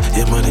 illegal,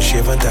 yeah, money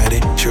shave and tidy.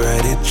 She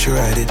ride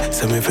it,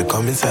 send me if you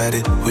come inside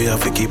it. We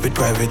have to keep it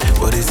private,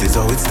 but this is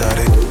how it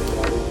started.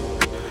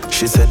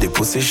 She said the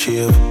pussy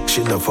shave,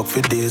 she not fuck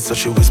for days, so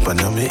she whisper in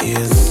my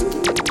ears.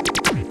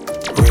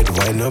 Red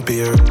wine up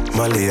here,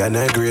 Molly and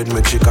I grade,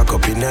 make she cock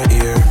up in her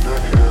ear.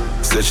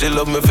 Said she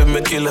love me for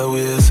me killer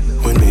ways.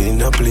 When me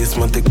in a place,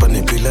 man take pan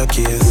the pillar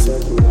case.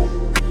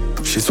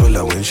 She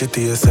swallow when she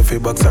tears, every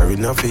box her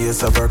in her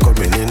face, have her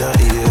coming in her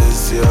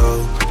ears,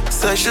 yo.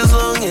 Said she's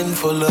longing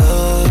for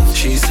love,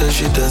 she said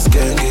she just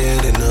can't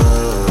get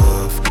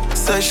enough.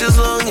 Said she's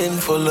longing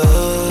for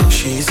love,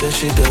 she said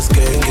she just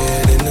can't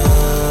get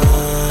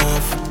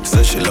enough.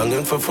 Said she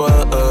longing for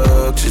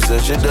fuck, she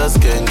said she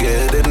just can't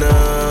get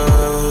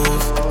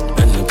enough.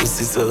 And the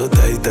pussy so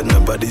tight and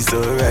her body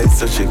so right,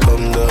 so she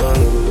come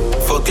down.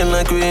 Fucking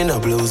like we in a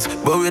blues,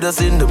 but with us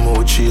in the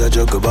mood, she a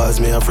juggle bars,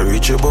 me have to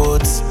reach your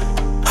boats.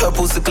 Her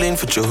pussy clean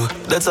for you,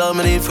 that's all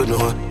me need for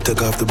know.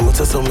 Take off the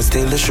boots so me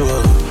steal the show.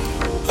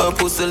 Her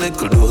pussy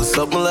little do,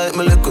 something like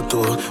me little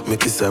toe. Me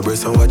kiss her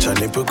breast and watch her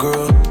nipple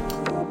grow.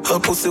 Her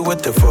pussy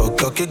wet the fuck,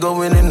 cocky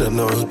going in the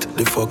note.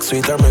 The fuck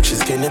sweet, I make she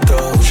skin it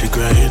up. She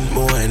crying,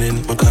 more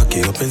whining, my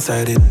cocky up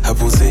inside it. Her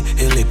pussy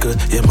illegal,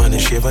 yeah money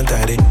shave and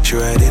tidy. She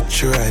ride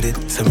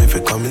it, send me if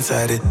you come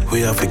inside it.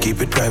 We have to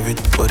keep it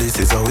private, but this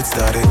is how it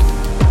started.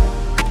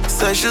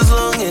 Said she's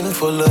longing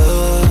for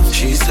love,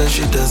 she said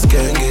she just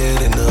can't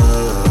get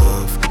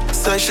enough.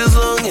 Said she's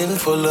longing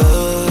for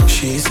love,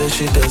 she said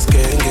she just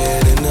can't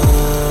get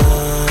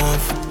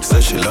enough.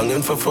 Said she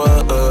longing for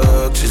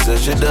fuck, she said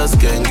she just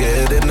can't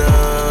get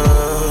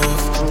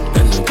enough.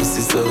 And the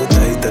pussy so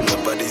tight and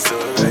her body so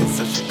right,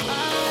 so she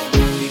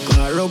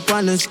up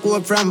on the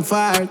scope from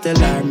far. Tell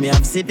her me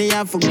have city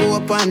have to go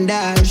up and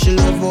die. She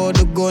love how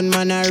the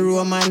gunman a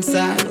romance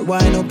her.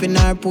 Wind up in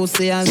her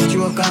pussy and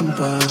stroke and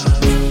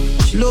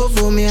pass. She love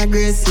how me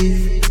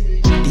aggressive.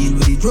 Deal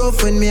with it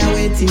rough when me a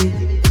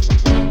wetty.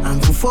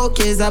 And for 4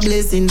 years a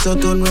blessing, so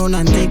turn round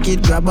and take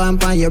it. Grab on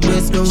your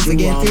breast, don't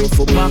forget it.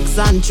 For box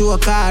and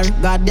choke her,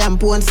 goddamn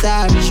porn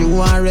star. She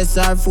want rest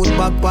her foot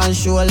back on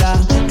shoulder.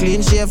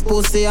 Clean shave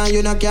pussy and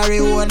you no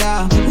carry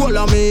water. All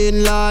of me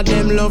in-law,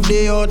 them love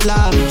the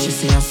outlaw. She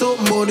say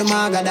something about the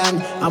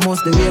Magadan. I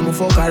must the way me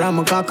fuck her and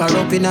me cock her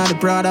up in the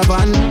Prada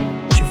van.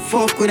 She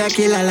fuck with a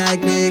killer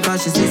like me,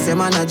 cause she sees a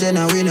man a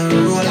genuine and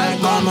roll like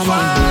Mama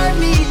man.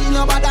 Me,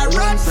 nobody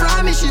run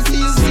from me. She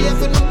feels safe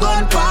with no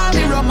gun for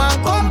me. Rum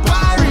and compare.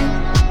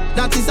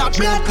 That is a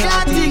blood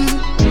clotting,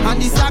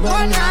 and this a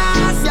gun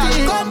nasty.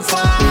 Yeah, come for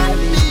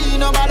me,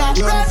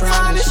 nobody run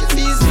from me. She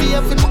feels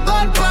safe with no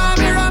gun for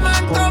me. Rum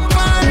and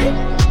compare.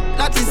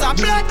 That is a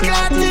blood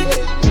clotting,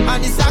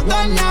 and this a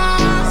gun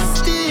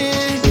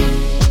nasty.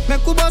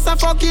 Make you boss a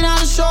fucking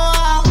and show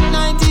her.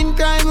 19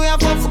 crime, we a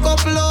fuck for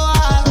couple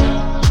hours.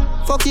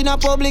 Fucking a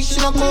public,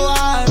 she no go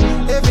hard.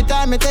 Every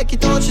time I take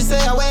it out, she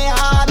say I wear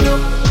hard.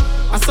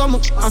 I saw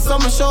me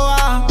show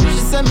her.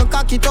 She say me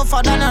cocky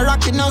tougher than a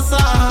rocket no sir.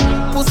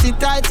 Pussy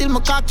tight till me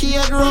cocky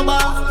head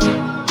rubber.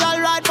 Girl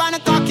ride on the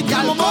cocky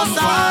till me bust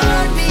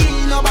her. Me,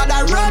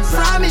 nobody run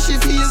from me. She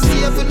feels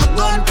safe with me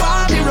gun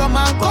for me. Rum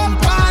and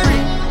compare.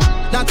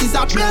 That is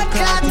a blood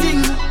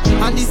clotting,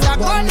 and this a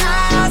gun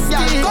nasty.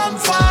 Yeah, come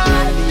for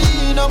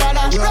me,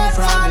 nobody run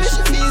from me.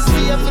 She feels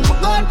safe with me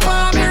gun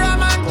for me.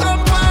 Rum and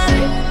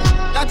compare.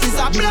 That is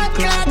a blood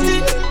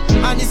clotting,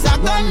 and this a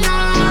gun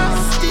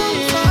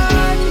nasty.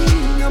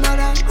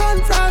 Nobody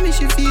run from me.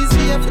 She feels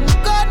safe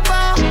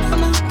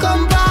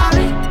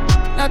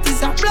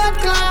blood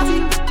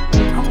clotting.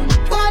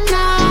 One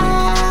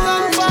night,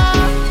 run for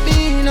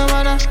me, no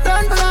matter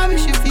run for me.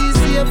 She feels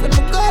safe when I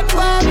got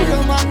for me. No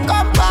man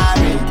come for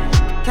me.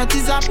 That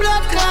is a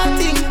blood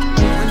clotting,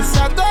 and it's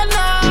a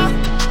gonna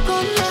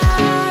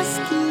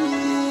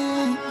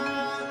skin.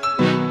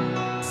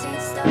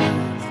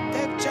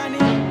 Take Johnny.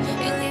 You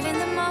live in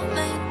the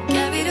moment,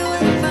 carried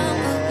away from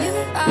who you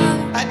are.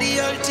 At the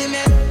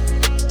ultimate,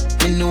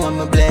 me know I'm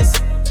a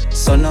blessed.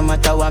 So no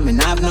matter what, me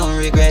have no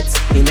regrets.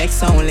 It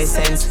makes only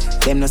sense.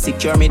 Them no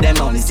secure me, them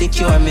only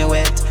secure me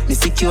wet. Me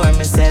secure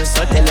myself,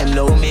 so tell them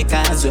love me.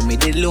 Cause when me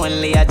did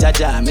lonely, a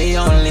Jaja, me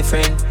only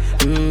friend.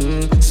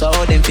 So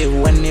them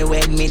feel when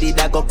me did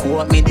I go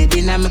quote me did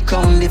in my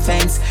crown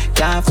defense.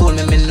 Can't fool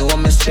me, me know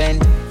my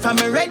strength. From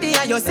me ready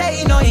and you say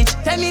you know it.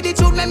 Tell me the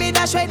truth, me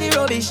dash ready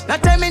rubbish.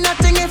 Not tell me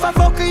nothing if I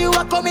fuck you,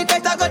 I come it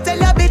better go tell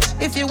your bitch.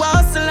 If you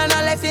hustle and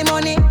I left you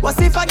money, what's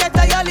if I get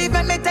how you live?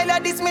 Let me tell you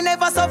this, me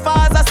never suffer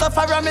as I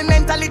suffer. And me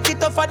mentality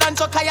tougher than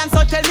Chucky. And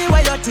so tell me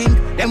where you think.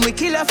 Then we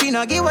kill if you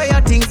no give away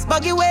your things.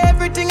 But give away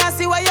everything, I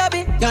see where you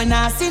be. You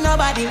not see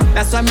nobody.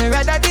 That's why me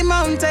rather the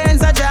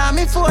mountains. I draw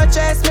me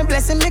fortress, me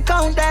blessing me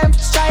count them.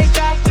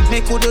 Striker,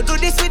 me could do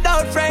this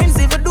without friends.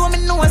 Even though me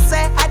know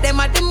say I them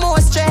are the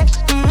most check.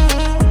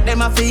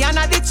 Them a fi and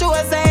the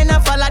chosen. I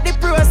follow the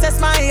process,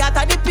 my heart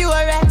are the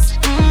purest.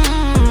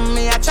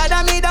 Me a try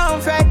to me down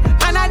fret,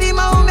 and at the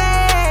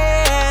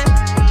moment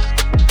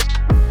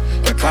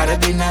you gotta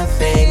be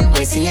nothing,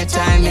 wasting your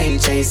time in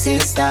chasing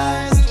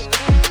stars.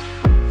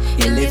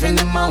 You live in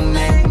the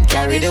moment,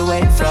 carried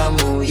away from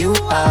who you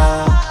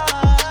are.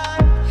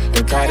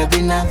 You gotta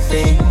be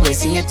nothing,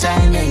 wasting your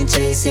time in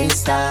chasing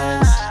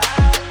stars.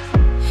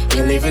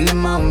 You live in the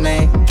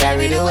moment,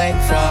 carried away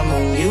from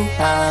who you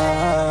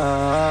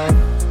are.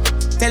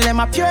 Tell them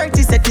my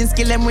purity settings,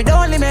 kill them with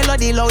only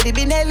melody, loudly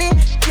Benelli.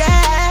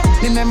 Yeah,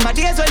 remember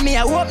days when me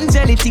a open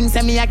jelly things,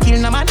 and me a kill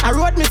no man. I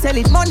wrote me sell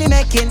it, money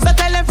making. So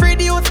tell them free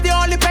the youth, the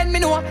only pen me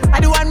know. I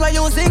the one we're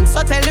using.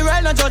 So tell the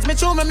world no judge me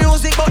through my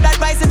music, but that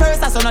vice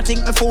versa. So no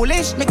think me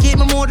foolish, me keep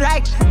my mood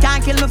right.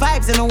 Can't kill my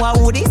vibes, you know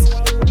who this.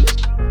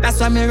 That's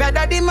why me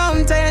rather the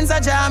mountains. I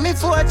draw me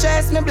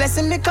fortress, me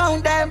blessing me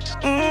count them.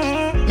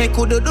 Me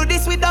could do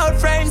this without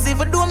friends.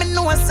 Even though me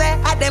know say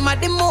I them are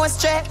the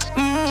most check.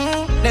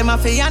 Them a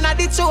fi and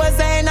the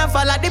chosen. I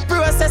follow the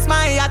process,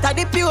 my heart are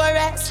the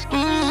purest.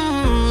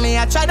 Me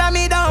a try to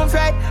me down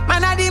fret,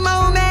 man at the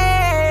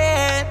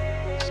moment.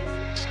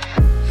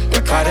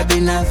 You gotta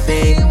be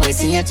nothing,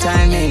 wasting your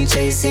time in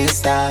chasing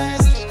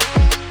stars.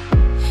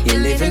 You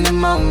live in the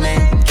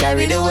moment,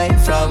 carried away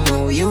from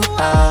who you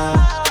are.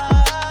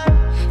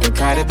 You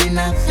gotta be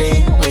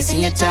nothing,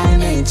 wasting your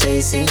time in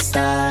chasing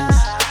stars.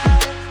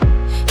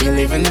 You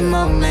live in the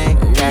moment,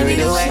 carried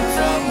away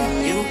from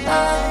who you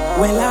are.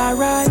 Well,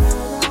 alright.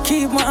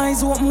 Keep my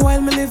eyes open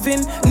while me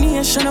living.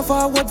 Nation of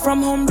forward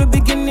from humble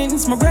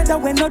beginnings. My brother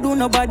when I do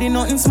nobody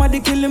nothing. Smarty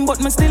killing, but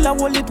me still I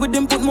hold it with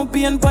him. Put my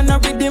pain on a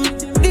rhythm.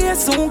 Day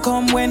soon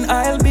come when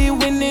I'll be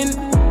winning.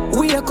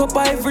 Wake up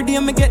every day,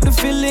 me get the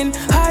feeling.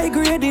 High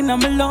grade in my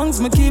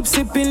lungs, me keep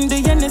sipping. The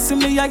Hennessy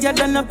me higher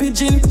than a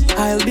pigeon.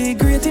 I'll be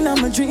great in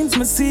my dreams,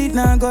 me see it.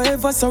 Now go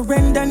ever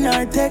surrender,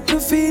 nor take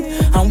defeat.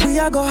 And we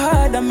a go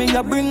hard, and me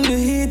a bring the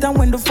heat. And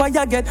when the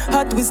fire get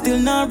hot, we still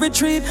not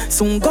retreat.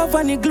 Soon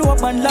govern the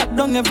globe and lock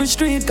down every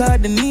street. Cause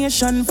the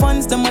nation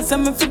funds, them a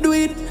send me fi do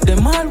it.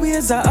 Them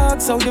always a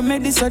ask how they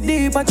made this so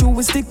deep. But you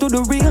will stick to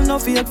the real, no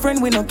fake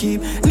friend we no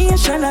keep.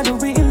 Nation are the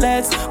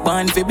realest.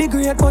 Born fi be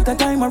great, but a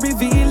time I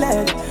reveal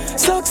it.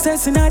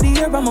 Success in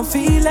the air, I'ma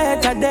feel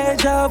it. A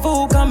deja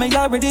vu, cause me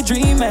already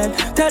dream it.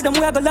 Tell them we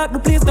go lock the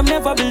place, them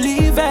never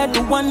believe it.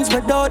 The ones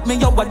without me,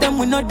 yo, what them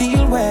we no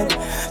deal with.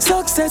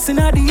 Success in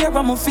the air,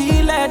 I'ma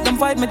feel it. Them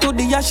fight me to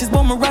the ashes,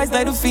 but me rise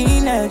like the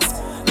phoenix.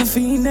 The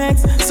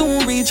phoenix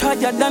soon reach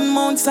higher than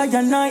Mount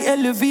Sinai.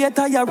 Elevate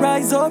higher,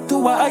 rise up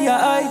to a higher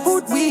height.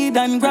 Put weed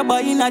and grab her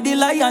in a the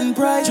lion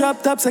pride.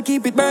 Drop tops, I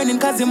keep it burning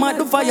cause I'm at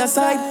the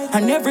fireside.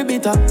 And every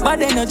bit of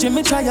bad energy,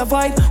 me try a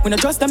fight. When I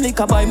trust them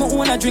liquor buy, me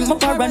wanna drink my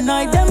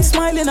paranoid. Them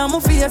smiling on my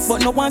face,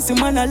 but no one see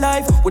man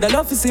alive. Would I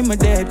love to see me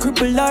dead,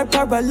 crippled or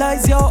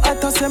paralyzed. Yo, I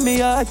toss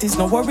me artist,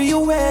 no worry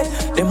you head.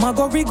 Them I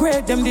go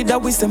regret, them did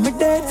that we say me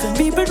dead.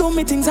 People do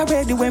me things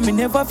already when me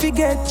never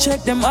forget.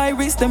 Check them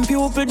iris, them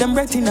pupil, them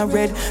retina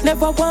red.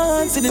 Never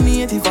once in the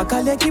native, I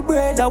collect your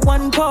bread. I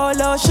one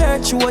polo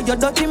shirt, show your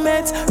dirty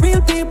meds.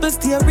 Real people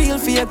stay real,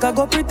 fake, I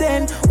go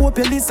pretend. Hope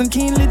you listen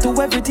keenly to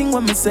everything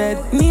what me said.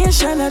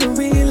 Nation are the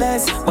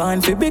realest.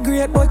 Born fi be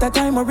great, but a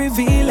time I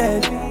reveal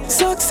it.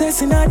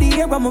 Success in the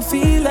air, I'ma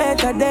feel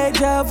it. A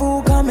deja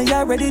vu, cause me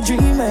already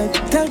dream it.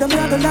 Tell them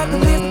I go lock the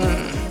whip.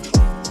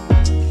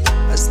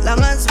 As long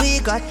as we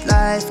got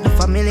life, the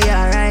family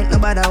alright,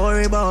 nobody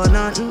worry about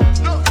nothing.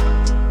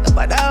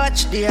 Nobody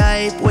watch the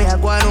hype, we are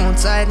going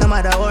outside, no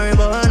matter worry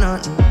about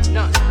nothing.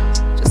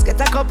 Just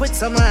get a cup with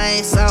some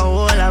ice, and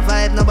hold a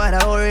vibe, nobody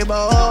worry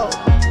about.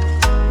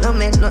 No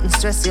make nothing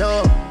stress you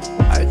out,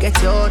 or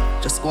get you out,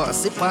 just go and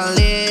sip and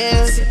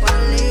live.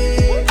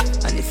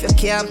 And if you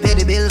can't pay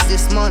the bills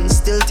this month,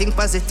 still think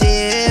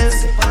positive.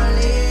 Sip and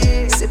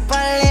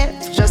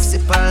live, just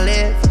sip and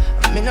live.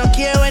 Me no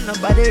care when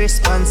nobody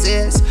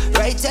responses.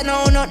 Right you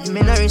know nothing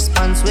me no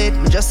response with.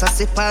 Me just a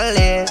sip and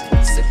live.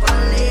 Sip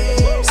and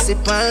live.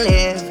 Sip and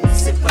live.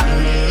 Sip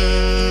and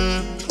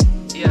live.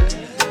 Yeah.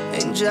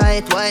 Enjoy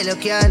it while you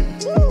can.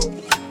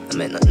 I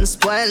mean nothing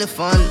spoil the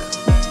fun.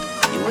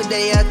 You were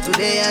there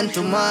today and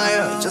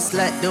tomorrow. Just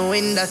like the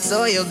wind that's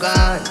how you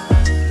gone.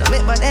 No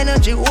make bad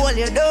energy hold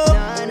you down.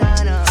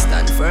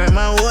 Stand firm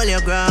and hold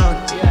your ground.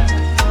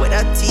 With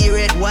that tea,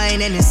 red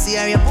wine and you see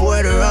how you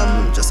pour the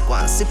rum. Just go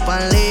and sip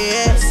and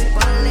live.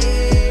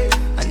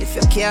 And if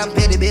you can't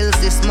pay the bills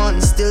this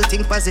month, still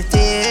think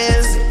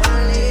positive.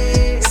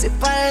 Sip and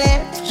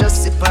live,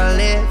 just sip and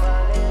live.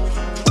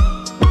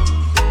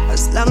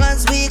 As long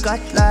as we got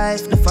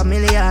life, the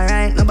family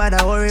alright, nobody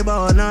worry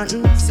about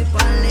nothing. Sip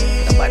and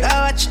live. Nobody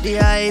watch the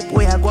hype,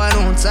 we are going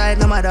outside,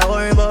 nobody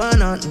worry about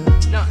nothing.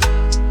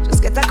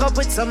 Just get a cup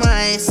with some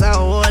ice and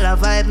hold a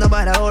vibe,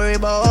 nobody worry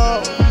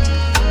about.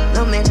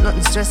 No make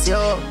nothing stress you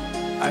out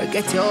or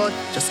get you out.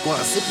 Just go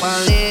and sip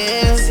and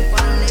live.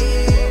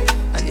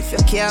 And if you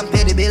can't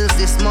pay the bills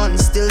this month,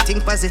 still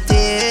think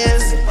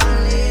positive. Sip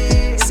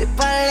and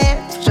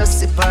live, just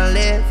sip and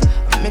live.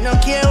 Me no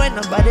care when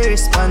nobody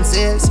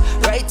responses.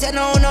 Right you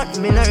know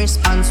nothing me no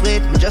response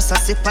with. Me just a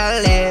sip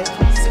and live.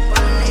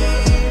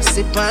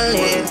 Sip and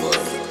live.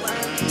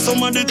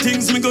 Some of the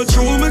things me go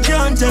through, me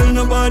can't tell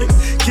nobody.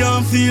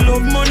 Can't feel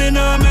up money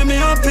now, make me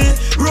happy.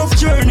 Rough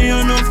journey,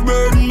 enough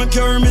burden. Me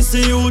carry me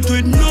see out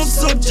with enough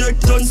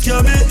subject on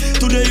scabby.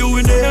 Today you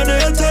with there,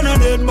 they turn a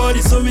dead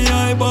body. So me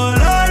eyeball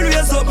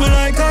always up me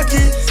like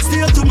hockey.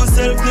 Stay to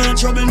myself, not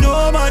trouble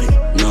nobody.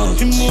 No.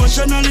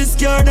 Emotionally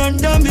scared and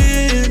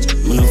damaged.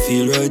 Me no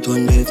feel right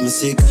one day if me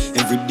sick.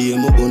 Every day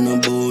me bun a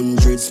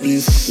 100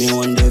 spliff. Me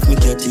wonder if me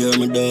cat hear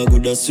my dog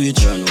with a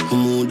switch. Me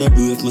mood a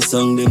do if my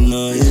song them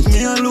not hit.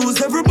 Me a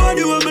lose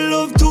everybody when me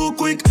love too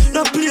quick.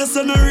 That place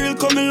and a real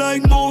coming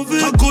like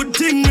movie. A good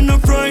thing me no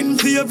frightened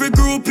for every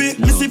groupie.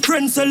 Me see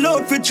friends sell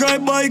out for try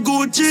buy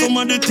Gucci. Some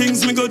of the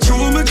things me go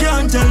through me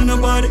can't tell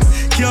nobody.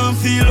 Can't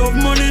feel up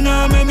money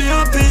now make me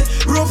happy.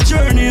 Rough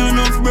journey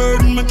enough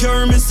burden. Me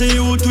carry me see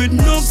out with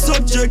enough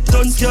subject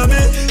on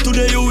scabby.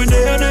 Today you with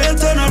there they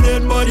turn a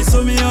dead body.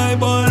 So me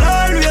eyeball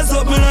always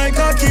up me like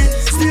hockey.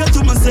 Stay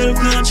to myself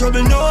not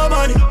trouble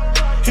nobody.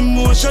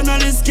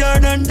 Emotionally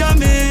scared and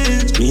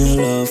damaged. Me a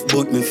laugh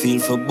but me feel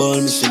for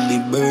ball. Me should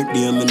live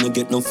birthday and me no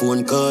get no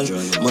phone call.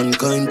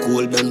 Mankind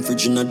cold and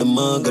fridge in the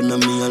mag. And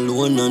me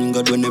alone and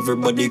God when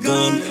everybody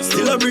gone.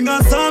 Still I bring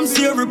a psalm,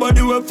 see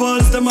everybody where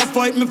false. Them a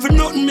fight me for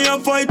nothing, me a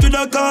fight with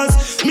a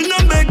cause. Me no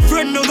beg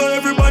friend, no go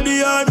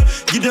everybody hard.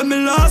 Give them me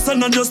loss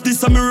and not just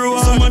this a me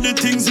reward. Some of the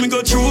things me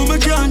go through, me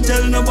can't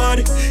tell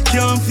nobody.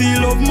 Can't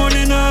feel up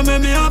money now,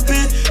 make me happy.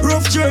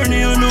 Rough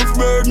journey, enough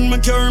burden. Me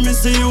carry me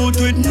see out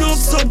with enough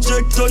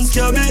subject on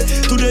scabby.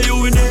 Today you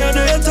with there,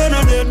 they turn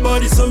a dead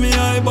body. So me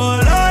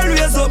eyeball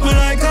always up me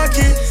like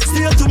hockey.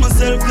 Stay to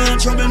myself, not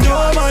trouble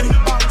nobody.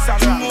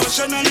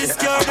 Emotionally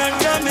scared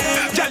and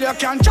damaged. Girl, you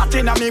can't chat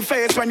in me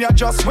face when you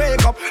just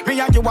wake up. Me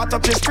and you out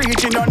up the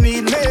street, you don't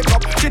need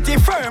makeup. Titty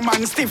firm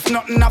and stiff,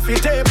 nothing off your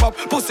tape up.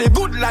 Pussy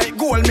good like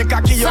gold, me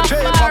cocky your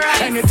drape up.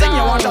 Anything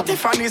you want,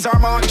 Tiffany's or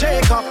Mount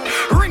Jacob.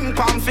 Ring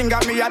palm finger,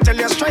 me I tell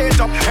you straight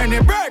up. Any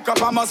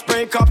breakup, I must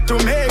break up to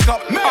make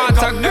up. Make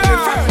up, every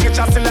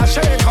furniture still a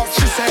shake up.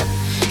 She said,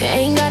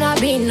 ain't gonna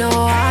be no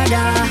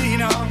other.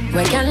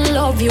 We can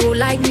love you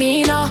like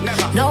me now.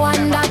 No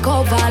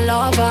undercover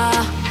lover.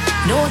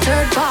 No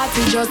third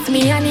party, just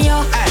me and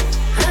you.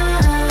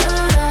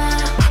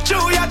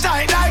 Chew your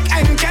tight like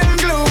Henken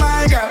glue,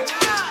 my girl.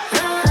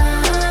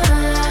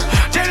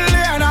 Till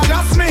then,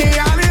 just me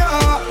and you.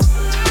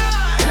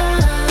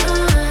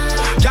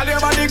 Girl, your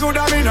body good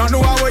and me no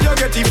know where you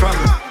get it from.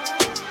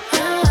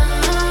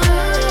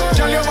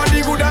 Girl, your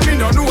body good and me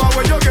no know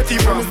where you get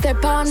it from.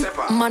 Step on,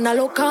 man a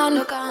look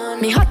on.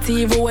 Me hot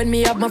even when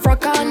me have my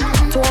frock on.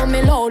 Told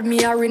me loud,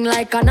 me a ring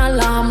like an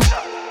alarm.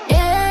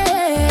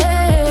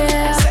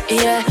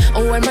 Yeah,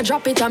 when me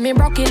drop it and me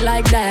broke it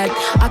like that.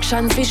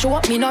 Action fish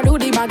up, me no do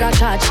the bag of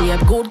chat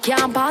shape. Good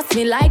can't pass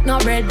me like no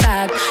bread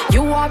bag.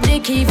 You have the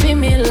key for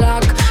me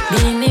lock.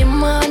 Beanie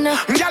man.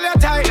 Girl, you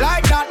tight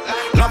like that.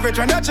 Love it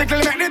when you chickle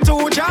make the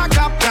two jaw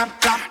clap, clap,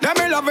 clap. Then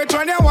me love it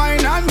when you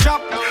whine and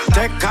drop.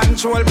 Take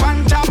control,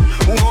 pan top.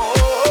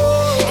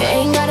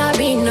 Ain't gonna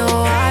be no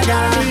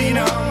other.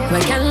 We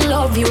can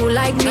love you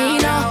like me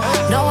now.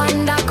 No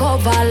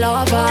undercover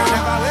lover.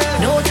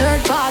 No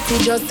third party,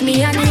 just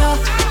me and you.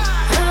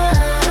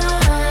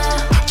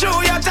 Chew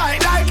your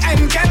tight like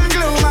Henken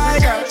glue, my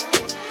girl.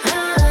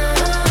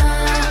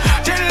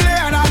 Till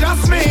then,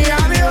 just me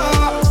and you.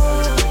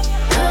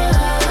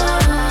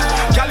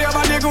 Girl, your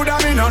body good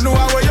and me no know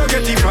where you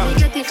get it from.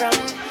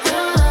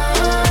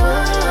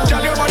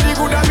 Girl, your body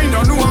good and me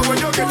no know where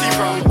you get it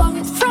from.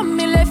 From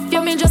me left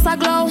you, me just a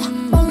glow.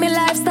 Me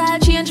lifestyle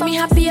change, me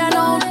happy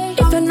alone.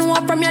 If you know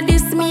from your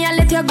diss me, I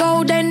let you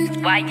go then.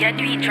 Why you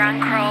do it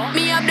drunk, crow?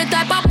 Me have the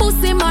type of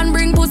pussy man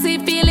bring pussy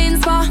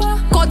feelings for.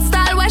 Cut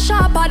style way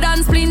sharper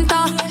than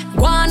splinter.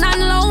 Go on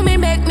and low me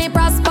make me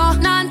prosper.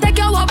 Now take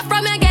you up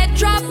from you get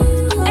dropped.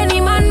 Any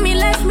man me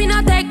left me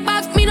no take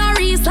back. Me no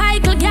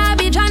recycle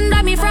garbage.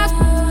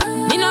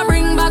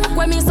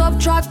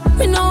 subtract.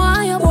 Me know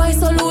why your boy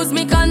so lose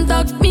me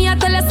contact. Me I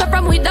tell you so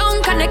from we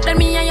don't connect and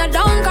me and you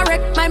don't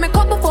correct. My make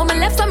up before me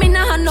left so me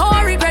nah have no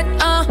regret.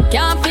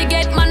 Can't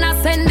forget man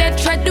I send that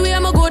thread. Do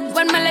him a good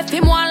when me left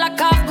him one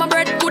lock off my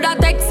bread. Coulda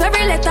text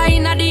every letter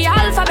in the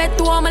alphabet.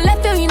 To all me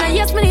left you in a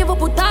yes me never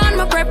put on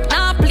my prep.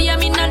 Nah play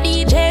me nah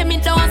DJ me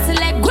don't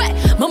select.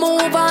 Me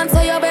move on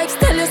so your vex.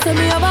 Tell you say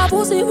me have a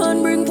pussy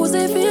man bring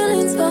pussy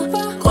feelings for.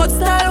 Cut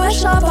style we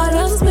sharper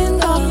than spin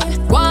top.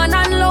 Go on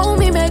and low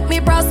me make me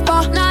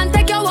prosper. Nah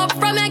take you up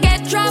from you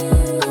get dropped.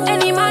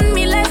 Any man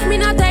me left me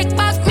not take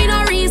back. Me no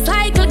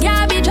recycle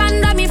garbage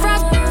under me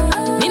frack.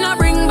 Me no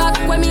bring back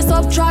when me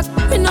subtract.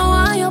 Me know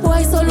why your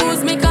boy so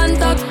lose me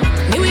contact.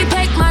 Me we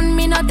take man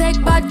me no take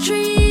bad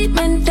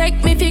treatment.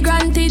 Take me for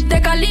granted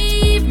take a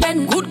leave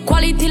then. Good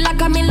quality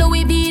like a me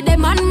Louis V.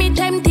 Them and me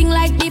tempting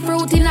like the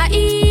fruit in a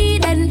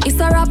Eden. It's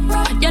a rap.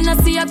 You no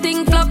see a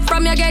thing flop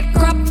from you get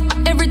crap.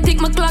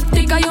 Everything my clock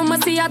tick you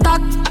must see a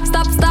talk.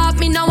 Stop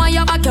me now on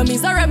your back. You're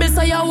miserable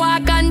so you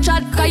walk and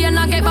chat. Cause you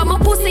not give up my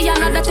pussy. You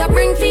know that you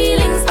bring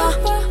feelings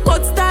to.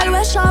 Cut style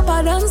we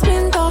sharper than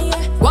splinter.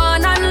 Go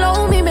on and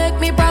low me make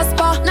me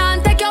prosper. Now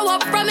take you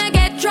up from you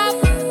get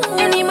dropped.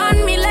 Any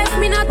man me left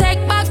me not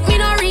take back. Me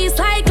no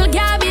recycle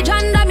garbage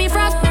under me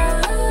frack.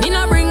 Me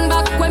no bring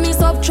back when me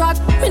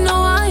subtract. Me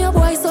know why your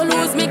boy so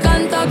lose me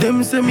contact.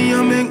 Them say me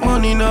I make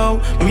money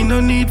now. Me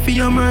no need for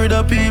your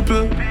murder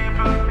people.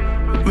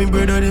 Me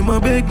brother them a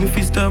beg me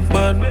fi stop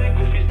bad.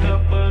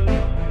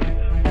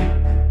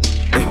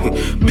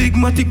 Big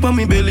matic pa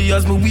me belly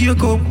as me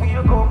wake up.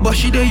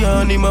 Bashy dey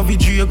on him a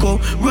Draco.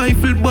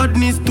 Rifle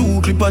badness too,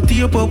 clip a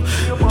tape up.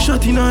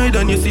 Shot in head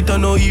and you sit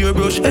on no ear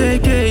brush.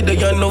 AK,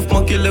 they enough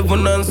Mach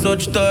 11 and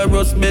such.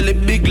 Taurus belly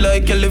big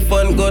like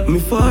elephant gut. Me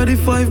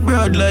 45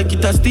 broad like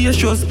it a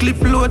station.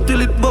 Clip low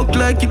till it buck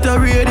like it a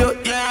radio.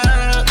 Yeah.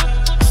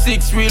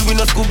 6 real, we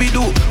no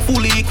Scooby-Doo.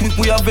 Fully equipped,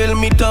 we have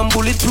helmet and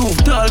bulletproof.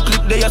 Tall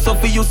clip, they are so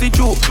for you see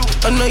through.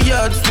 And a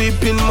yard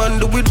sweeping, man,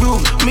 do with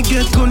broom. Me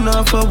get gun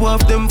off, I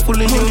waft them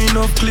fully new.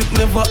 Enough clip,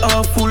 never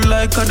half full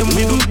like a the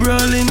middle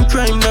brawling.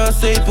 Crime now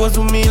say it was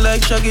me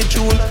like Shaggy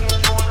Tune.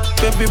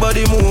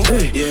 Everybody move,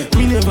 hey, yeah.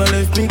 Me never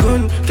left me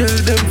gun. Tell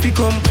them fi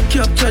come,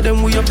 capture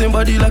them. We have them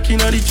body locking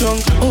at the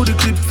trunk. Oh, the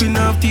clip fin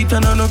have teeth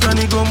and no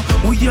granny gum.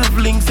 We have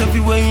links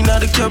everywhere in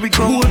the carry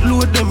come.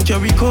 Load them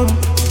carry come.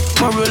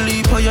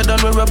 Morally higher than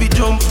where rabbit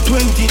jump.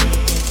 20,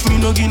 me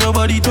no give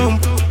nobody thumb.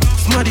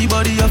 Smarty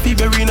body a fi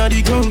bury inna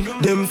the ground.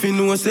 Them fi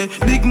know say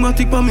big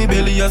matic pa me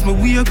belly as me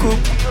wake up.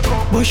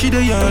 But she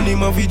dey on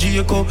him a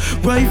Draco.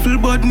 Rifle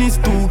badness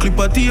too, clip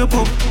a tape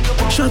up.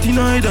 Shot in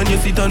head and you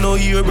sit on no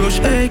ear brush.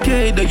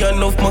 AK, they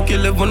enough Mach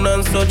 11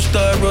 and such.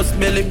 Taurus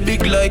belly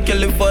big like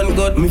elephant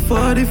gut. Me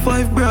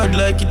 45 broad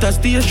like it a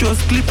station.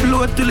 Clip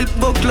low till it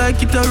buck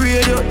like it a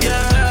radio.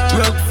 Yeah.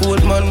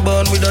 Rockford man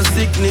born with a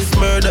sickness.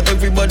 Murder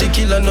everybody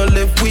kill and no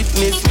left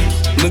witness.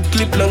 Me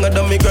clip longer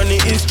than me granny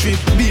history.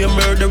 Be a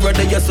murderer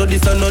there so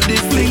this and not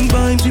this. Fling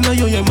vines in a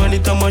yo man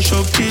it a mash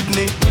up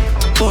kidney.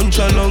 Punch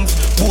a lungs,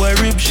 boy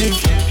rib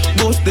shift.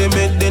 Bust them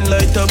head then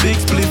light a big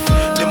spliff.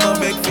 Them a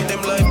beg for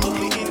them like put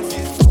me in.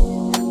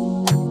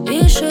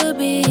 It should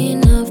be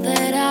enough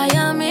that I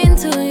am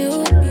into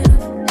you.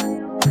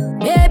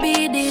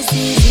 Baby this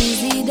is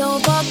easy,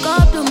 don't fuck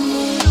up the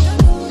mood.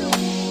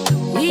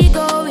 We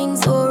going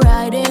so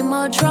right, ain't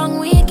much wrong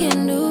we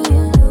can do.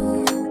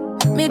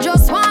 Me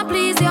just want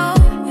please you,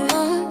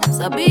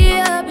 so be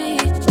happy.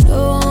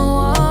 Don't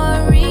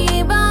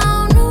worry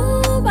about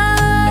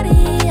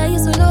nobody. I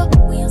used to know,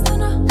 we used to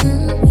know,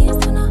 we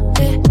used to know,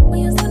 yeah, we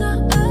used to know.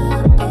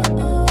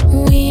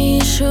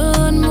 We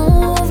should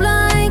move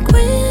like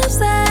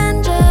waves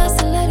and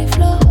just let it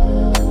flow.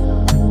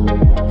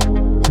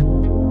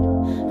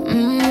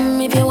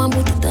 If you want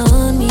put it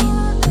on me,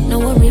 no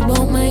worry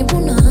about my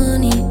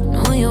punani.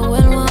 Know you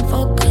well want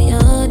fuck a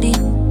yardy.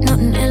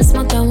 Nothing else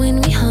matter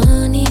when we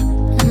honey.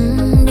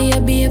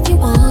 Baby, if you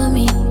want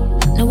me,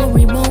 no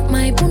worry about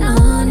my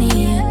punani.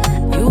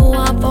 You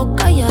want fuck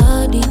a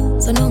yardy,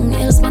 so nothing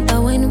else matter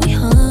when we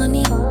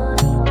honey.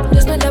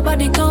 Just make the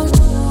body count.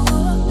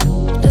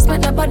 Just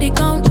make the body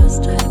count.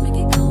 Just try make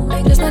it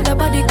count. Just make the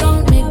body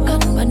count. Make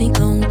up body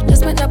count.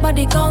 Just make the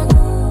body count.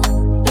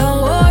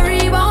 Don't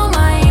worry about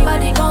my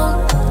body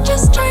count.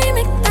 Just try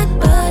make that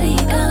body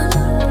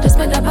count. Just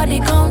make the body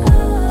count.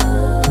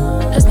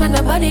 Just make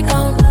the body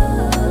count.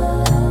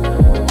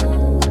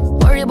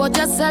 Worry about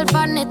yourself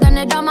and it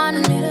another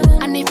man.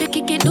 And if you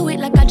kick it, do it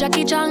like a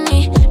Jackie Chan.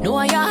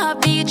 Know you have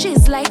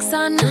beaches like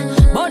sun,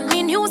 but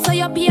me new so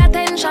you pay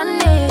attention.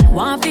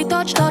 Want fi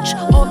touch,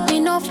 up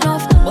enough.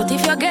 But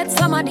if you get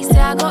somebody say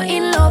I go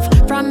in love.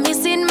 From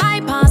missing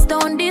my past,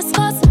 don't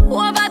discuss.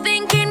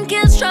 Overthinking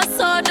kills trust,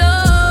 so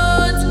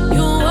don't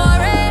you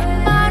worry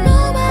about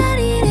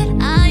nobody that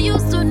I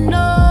used to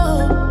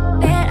know.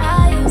 That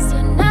I used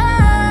to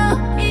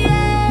know,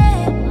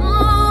 yeah.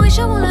 Oh, we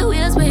should move like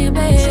wheels, baby.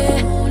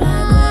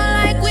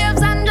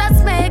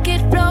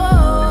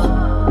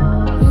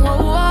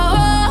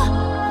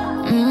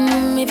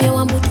 If you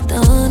want put it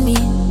on me,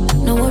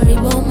 no worry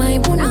about my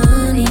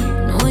punani.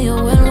 Know you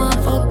well want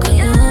fuck a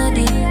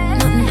yardy.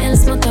 Nothing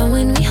else matter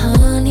when we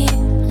honey.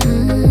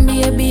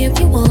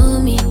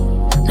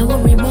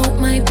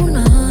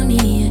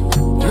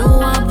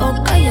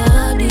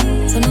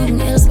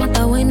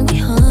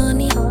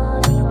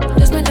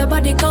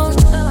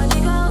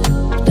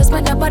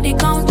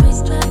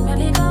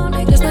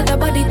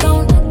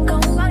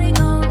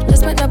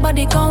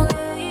 body count.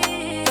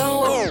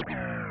 Don't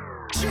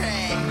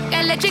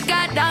girl, let your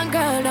guard down,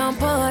 girl, don't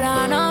put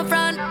on up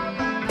front.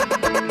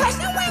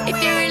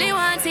 If you really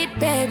want it,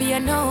 baby, you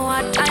know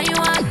what I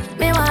want.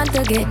 Me want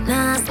to get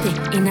nasty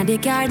inna the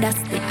car,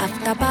 that's the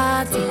after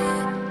party.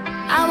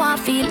 I want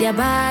feel your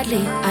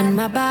body and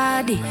my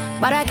body,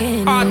 but I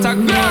can't.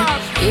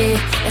 Yeah,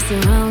 let's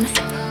around,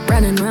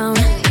 running round,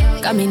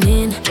 coming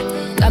in,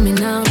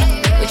 coming out.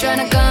 We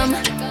tryna come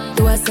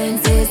to our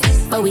senses,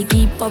 but we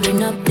keep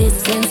pouring up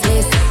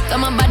distances. Got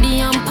my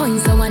body on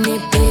point, so I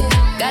nip it.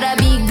 Gotta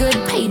be good,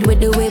 paid with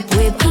the whip.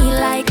 He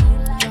like,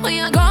 when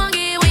you gon'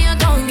 give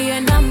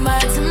a number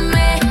to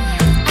me.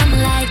 I'm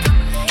like,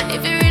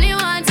 if you really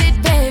want it,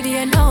 baby,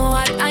 you know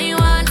what I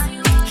want.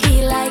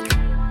 He like,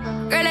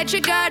 girl, let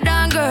your guard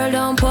down, girl,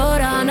 don't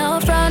put on no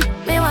front.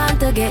 Me want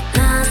to get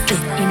nasty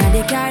inna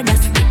the car,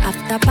 that's the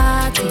after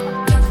party.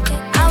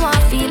 I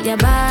want feel your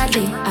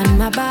body and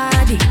my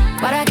body,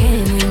 but I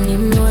can't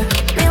anymore.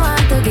 Me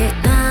want to get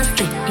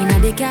nasty inna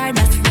the car,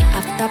 that's the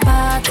after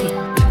party.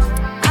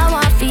 I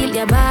want feel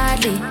your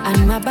body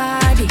and my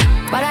body,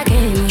 but I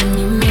can't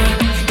anymore.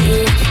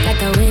 Yeah,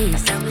 like a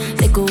waist,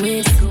 take a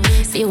waist,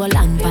 see what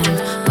long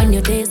pan when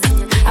you taste.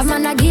 I'm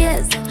on a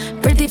gears,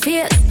 pretty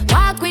face,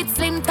 walk with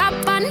slim top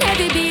and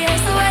heavy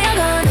bass. So where you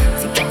going?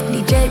 To get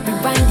DJ,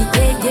 rewind the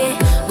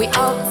yeah. We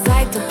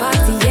outside to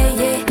party,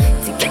 yeah.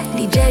 To get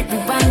DJ,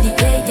 rewind the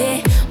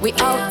yeah. We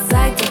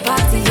outside to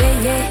party,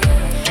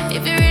 yeah.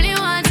 If you really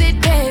want it,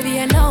 baby,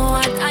 you know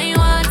what I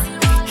want.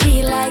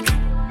 He like,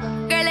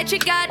 girl, let your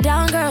guard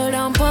down, girl,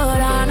 don't put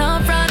on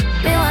up front.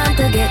 Me want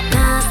to get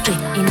nasty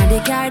inna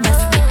the car,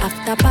 that's the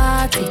after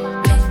party.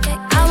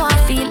 I want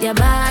feel your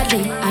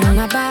body and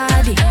my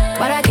body,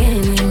 but I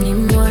can't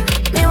anymore.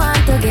 Me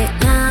want to get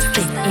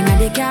nasty inna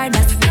the car,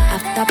 that's the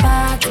after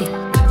party.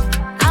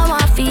 I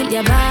want feel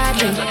your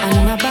body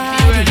and my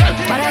body,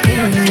 but I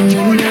can't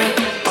anymore.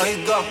 Oh,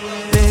 you go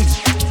big,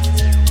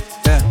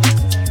 yeah,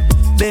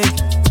 big,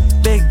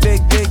 big,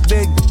 big, big,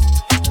 big,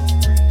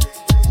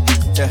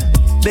 yeah,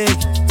 big,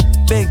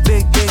 big,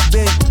 big, big,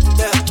 big,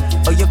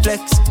 yeah. Oh, you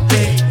flex,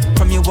 big,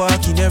 from your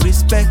walk in your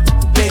respect,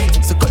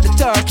 big. So cut the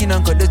talking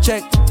and cut the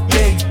check,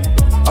 big.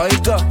 Oh, you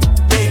go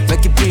big,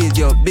 make it breathe,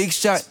 yo, big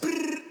shot,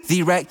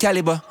 the right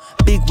caliber.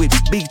 Big whips,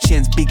 big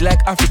chains, big like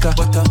Africa.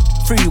 Butter,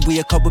 freeway,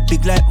 a couple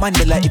big like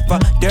Mandela. If I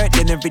dirt,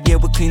 then every day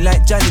we clean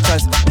like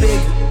janitors. Big,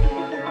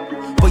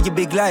 but you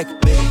big like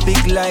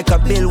a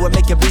bill, what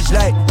make your bridge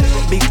like.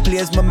 Big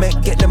players, my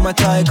make get them a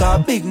tie.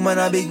 Cause big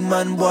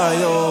man, boy,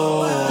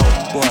 oh,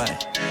 boy.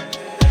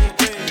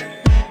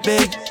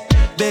 Big,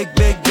 big,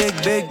 big, big,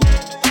 big.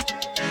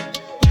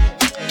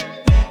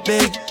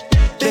 Big,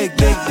 big,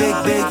 big, big,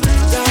 big.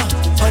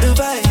 Yeah, all the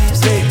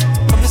vibes, big.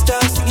 From the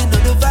start singing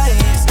all the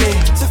vibes, big.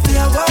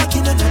 Sophia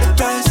walking another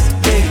price,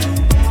 big.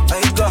 I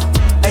go,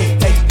 hey,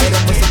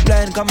 them was a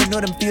blind, come and know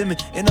them feel me.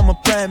 And I'm a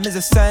prime is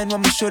a sign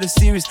when me show the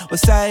series. But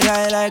side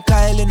eye like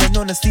Kyle and I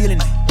know no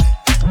stealing.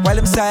 While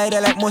I'm side I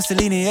like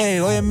Mussolini, hey,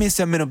 oh you miss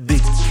I'm in a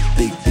big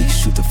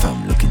shooter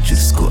fam looking through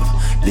the scope.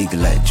 Big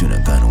like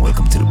Junior Gun,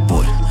 welcome to the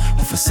board.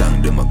 With a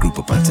song, them a group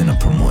up and then I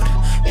promote.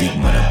 Big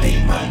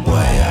man,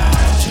 boy,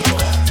 jeez.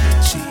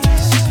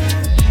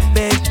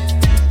 Big,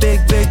 big,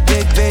 big,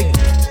 big, big.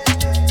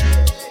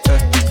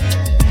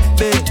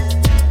 Big,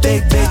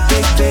 big, big,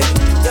 big, big.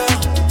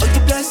 Yeah, oh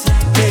you blessing,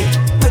 big.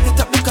 Turn it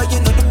up because you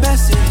know the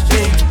message,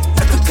 big.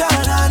 Every car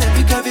on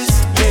every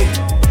crevice, big.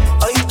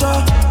 Oh you go,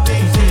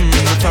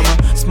 from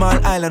a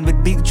small island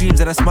with big dreams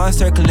and a small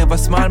circle, never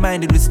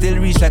small-minded, we still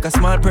reach like a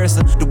small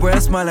person. The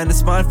world small and the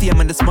small fame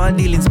and the small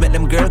dealings make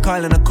them girl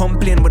call and a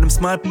complain with them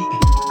small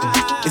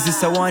Is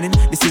this a warning?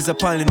 This is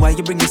appalling. Why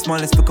you bring the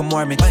smallest become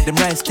warming? Them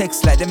nice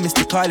texts like them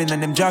Mr. Calling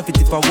and them drop it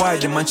if I war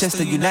them.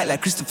 Manchester Unite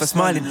like Christopher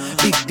Smalling.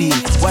 Big deal,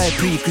 why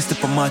pre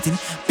Christopher Martin?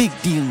 Big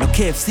deal, no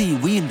KFC,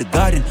 we in the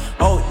garden.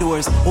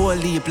 Outdoors, whole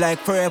leap like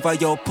forever.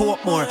 Yo,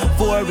 Portmore,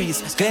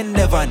 Voorhees,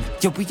 Glendevan.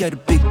 Yo, we are the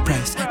big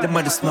price. Them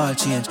are the small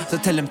change, so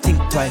tell them think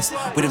twice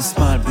with them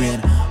small brain.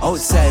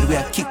 Outside we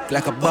are kick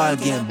like a ball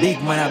game. Big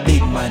man,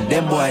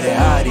 them boy they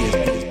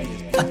hardest.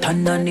 Fat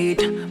underneath,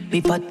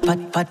 me fat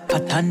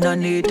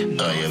underneath.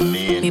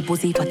 Me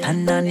pussy fat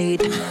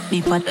underneath,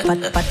 me fat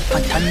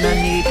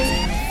underneath.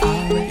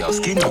 Your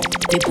skin up.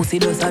 Me pussy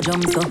does a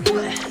jump so.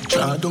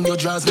 Draw down your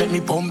jaws, let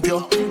me pump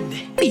you.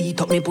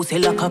 Beat up me pussy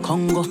like a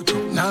Congo.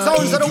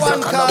 Sounds of the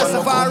one cause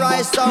of our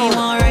rise down. Me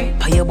alright,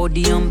 pay your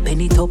body and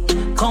penny top.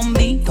 Come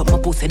beat up my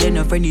pussy then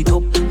a friend it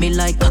up. Me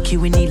like cocky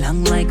when he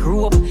long like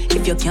rope.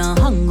 If you can't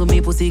hang with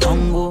me pussy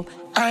Congo.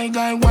 I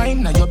got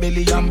wine, now your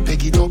belly and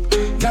peg it up.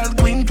 Girl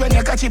queen when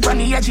you catch it on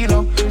the edge, you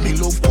know. Me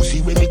love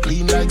pussy when me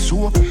clean like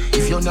soap.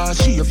 If you're not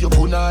shave, you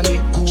put on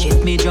it cool.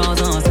 Shift me jaws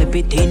and slip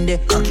it in there.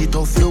 Cock it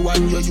off you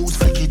and you use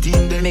flick it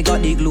in there. Me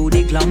got the glue,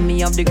 the glam,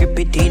 me have the grip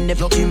it in there.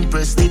 You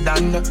impressed it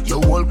and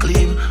you all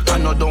clean.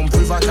 And no dumb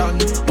privatan.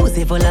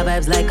 Pussy full of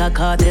vibes like a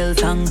cartel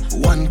song.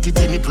 One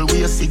kitty nipple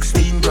weigh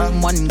 16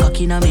 grams. One cock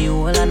in a me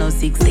hole and no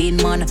 16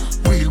 man.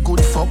 Real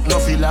good fuck, no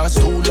feel last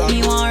too long.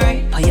 Me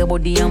alright, pay your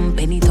body and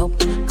penny top.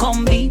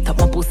 Come beat up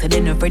my pussy,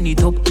 then you friend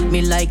it up.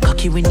 Me like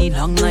cocky when it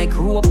long like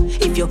rope.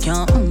 If you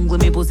can't hang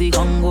with me pussy,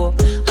 can go.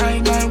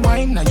 I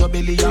wine, now your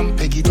belly and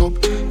peg it up.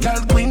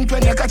 Girl queen,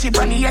 when you catch it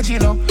on the edge, you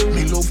know.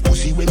 Me love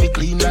pussy when me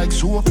clean like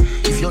soap.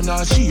 If you're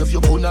not shave,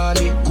 you put on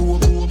it, go.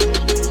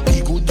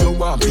 Be good you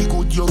want, be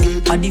good you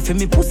get. And if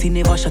me pussy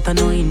never shut a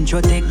no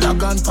intro take.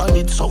 Log on pan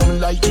it, something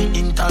like the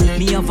internet.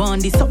 Me have on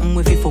this something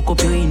if you fuck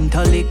up your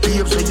intellect.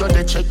 Babes, so you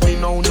dey check me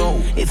now.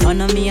 If I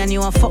know me and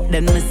you a fuck,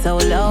 then me so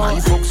loud. My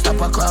fuck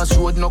stop a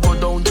crossroad, no go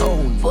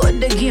downtown. Put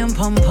the game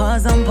pon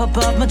pause and pop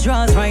up my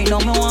drawers right now,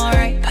 me want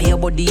right. Pay your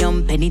body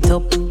and pen it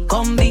up.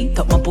 Come beat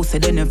up my pussy,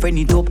 then you friend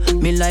it up.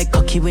 Me like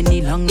cocky when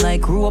it long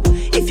like rope.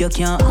 If you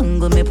can't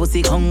angle me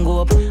pussy, can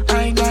go up.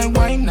 I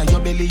wine, now your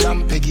belly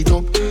and peg it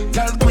up.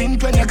 Girl queen,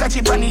 when you catch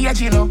it on the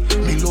edge, you know.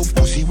 Me love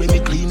pussy when me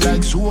clean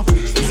like soap.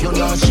 If you're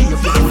not shave, you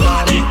put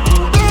on it.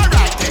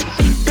 Alright then,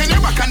 bend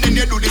your back and then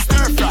you do the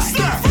stir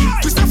fry.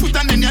 Twist your foot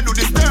and then you do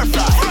the stir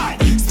fry.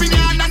 Spin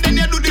your hand and then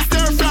you do the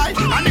stir fry.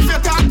 And if you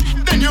tap,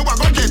 then you go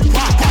get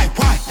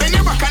why. Bend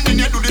your back and then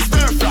you do the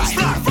stir fry.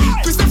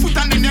 Twist your foot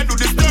and then you do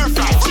the stir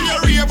fry. See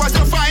your rave as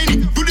you find,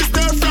 do the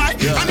stir fry.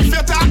 And if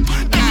you tap,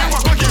 then you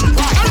go get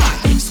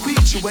why.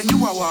 Squeeze you when you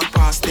walk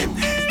past them.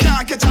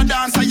 Can't catch a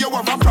dancer, you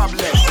have a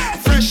problem.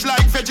 Fresh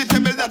like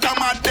vegetable that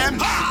I'm at them.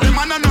 Them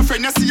man and no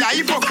friend, you see a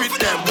hypocrite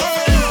them.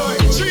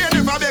 She ain't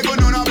never beg on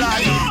no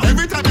blind.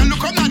 Every time you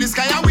look up now the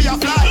sky and we a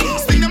fly.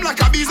 Sting them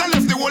like a bees and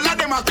left the whole of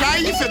them a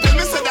cry. If you tell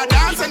me say that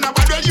dance and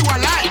about where you a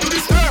lie. Do the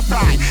stir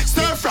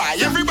fry,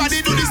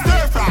 everybody do the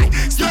stir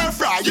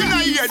fry, you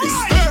know hear this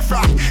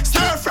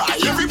stir fry,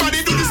 everybody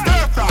do the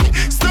stir fry,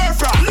 stir.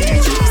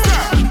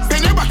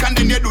 Bend your back and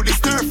then you do the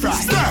stir fry,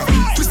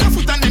 twist your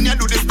foot and then you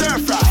do the stir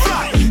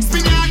fry,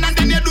 spin your hand and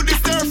then you do the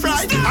stir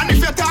fry, and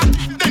if you tap,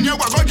 then you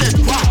go get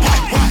why.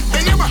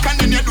 Bend your back and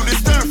then you do the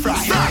stir fry,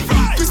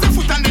 twist your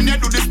foot and then you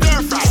do the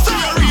stir fry, so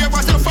your rave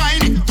as you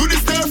find it, do the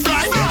stir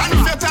fry, and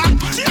if you tap,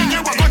 then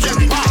you go get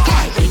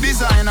why.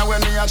 Designer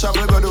when me a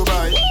travel go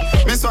Dubai.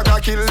 Me sucker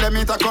kill them,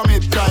 it a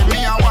commit crime.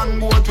 Me a one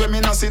boat when me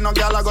no see no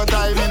gal a go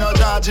die. Me no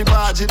judgy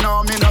badgy,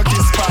 no me no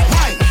kiss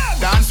pie.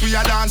 Dance we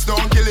a dance,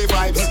 don't kill the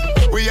vibes.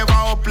 We ever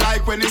up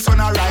like when the sun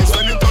arise.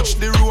 When we touch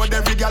the road,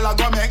 every gal a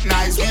go make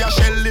nice. We a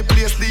shell the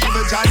place, the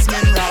evil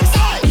jasmine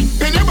rise.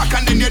 Bend your back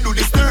and then you do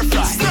the stir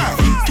fry.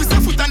 Twist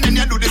your foot and then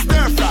you do the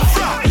stir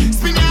fry.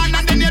 Spin your hand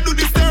and then you do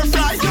the stir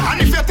fry. And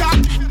if you tap,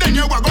 then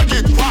you go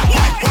get why.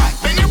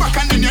 Bend your back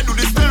and then you do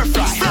the stir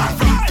fry.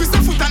 Twist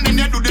your foot and then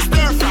you do the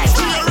stir fry.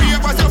 So your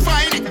rave as you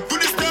find it, do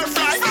the stir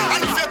fry.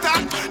 And if you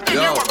tap, then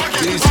you go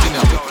get why.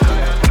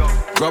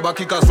 Grab a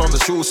kickers from the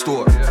shoe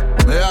store.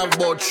 Me have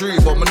about 3,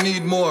 but me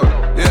need more.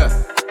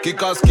 Yeah,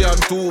 kickers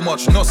can't too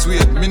much. No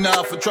sweet, me nah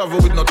have to travel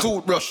with no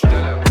toothbrush.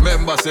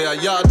 Remember say a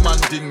yard man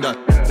thing that.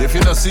 If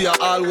you don't see a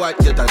all white,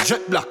 get a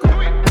jet black.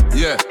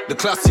 Yeah, the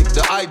classic,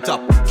 the high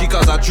top.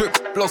 Kickers a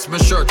drip, plus my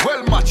shirt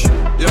well match.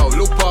 Yo,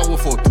 look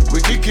powerful,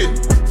 we kicking.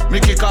 Me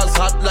kickers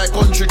hot like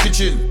country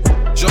kitchen.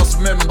 Just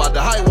remember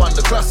the high one,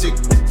 the classic.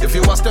 If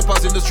you want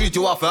steppers in the street,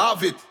 you have to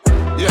have it.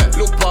 Yeah,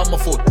 look on my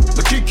foot,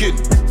 the kicking.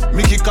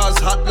 Me kickers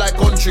hot like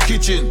country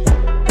kitchen.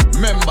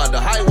 Remember the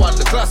high one,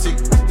 the classic.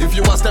 If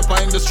you want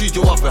stepper in the street,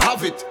 you have to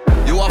have it.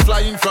 You are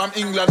flying from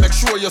England, make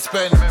sure you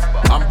spend.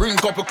 And bring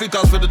couple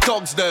kickers for the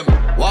thugs them.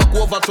 Walk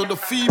over to the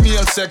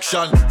female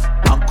section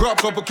and grab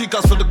couple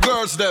kickers for the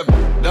girls them.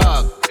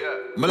 Dog,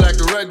 me like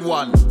the red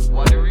one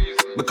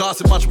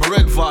because it match my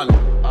red van.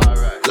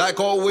 Like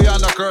how we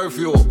on a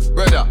curfew,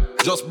 brother,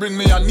 just bring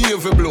me a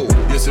navy blue.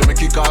 You see me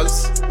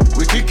kickers,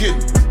 we kicking.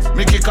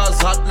 Me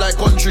kickers hot like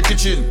country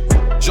kitchen.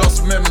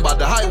 Just remember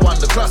the high one,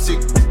 the classic.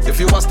 If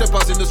you want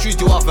steppers in the street,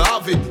 you have to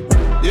have it.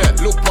 Yeah,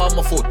 look on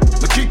my foot,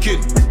 me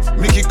kicking.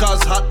 Me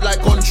kickers hot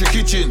like country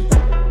kitchen.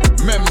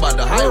 Remember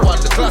the high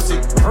one, the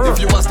classic. If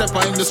you want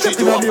stepper in the street,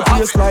 you have to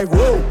have it. Like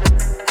whoa,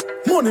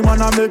 money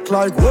man I make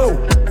like whoa.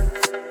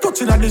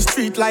 Touching on the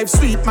street, life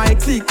sweet. My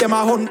clique, them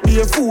a hunt be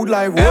a food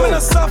like whoa.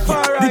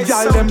 The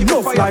gal them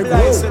nuff like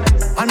whoa.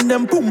 And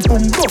them pum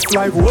pum buff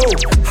like whoa.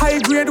 High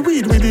grade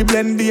weed with the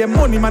blend. The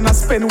money man I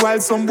spend while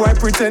some boy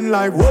pretend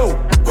like whoa.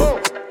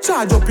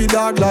 Charge up the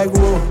dog like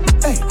whoa.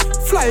 Hey,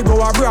 fly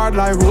go abroad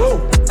like whoa.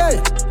 Hey,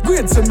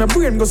 great send my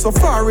brain go so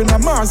far in the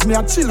Mars. Me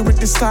I chill with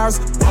the stars.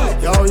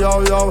 Yo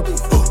yo yo.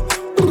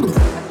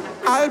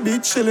 I'll be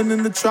chilling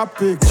in the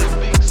tropics.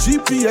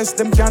 GPS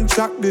them can't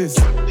track this.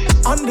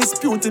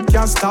 Undisputed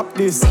can't stop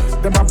this.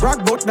 Them a brag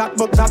about that,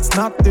 but that's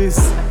not this.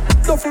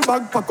 Duffel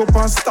bag pack up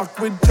and stack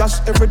with cash.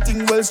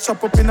 Everything well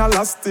strap up in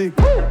elastic.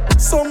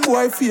 Some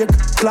boy fake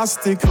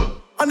plastic.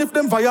 And if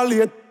them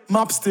violate,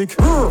 map stick.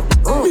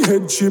 Me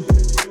head chip.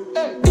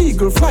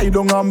 Eagle fly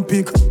down and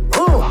pick.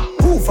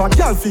 Poof a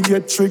gal fi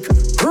get trick.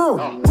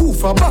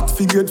 Poof a bat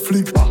fi get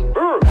flick.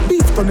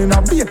 Beef done in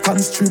a bacon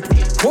strip.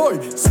 Boy,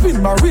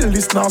 spin my reel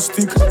this now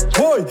stick.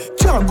 Boy,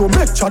 can't go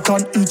make chat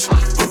and itch.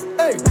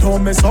 Hey,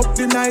 don't mess up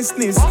the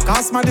niceness.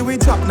 Cause my we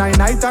drop 9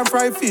 night and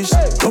fry fish.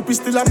 Dopey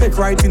still a make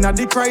right in a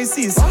the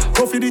crisis.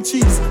 Go for the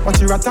cheese,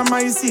 watch your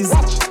atomizes.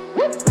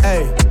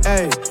 Hey,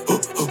 hey.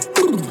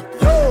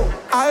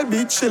 I'll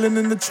be chilling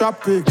in the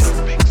tropics.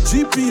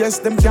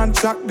 GPS, them can't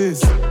track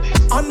this.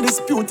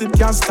 Undisputed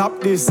can't stop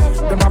this.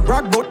 Them a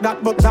brag about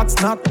that, but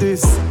that's not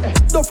this.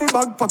 Duffel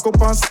bag pack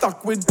up and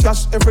stock with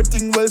cash.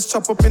 Everything well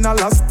chop up in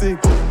elastic.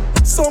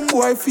 Some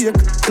boy fake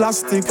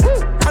plastic.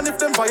 And if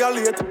them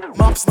violate,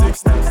 map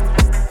sticks.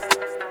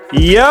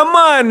 Yeah,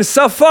 man,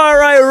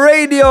 Safari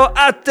Radio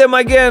at them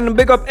again.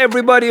 Big up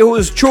everybody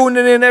who's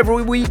tuning in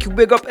every week.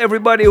 Big up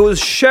everybody who's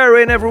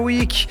sharing every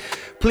week.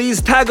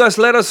 Please tag us,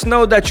 let us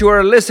know that you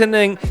are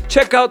listening.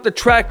 Check out the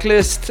track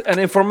list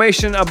and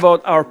information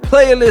about our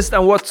playlist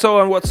and what's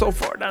so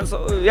forth. And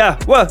so, yeah,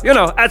 well, you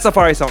know, at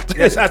Safari Sound.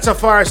 Yes, at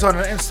Safari Sound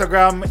on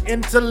Instagram.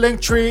 Into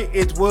Linktree,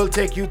 it will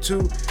take you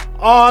to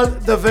all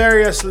the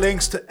various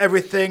links to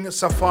everything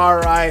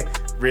Safari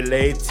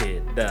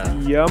related.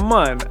 Yeah,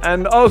 man.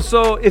 And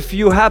also, if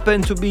you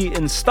happen to be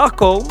in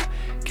Stockholm,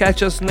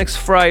 catch us next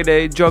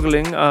Friday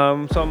juggling.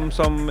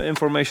 Some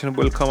information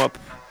will come up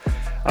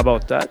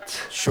about that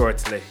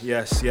shortly.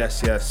 Yes.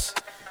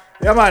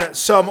 Yeah, man.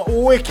 Some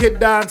wicked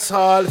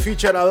dancehall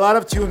featured a lot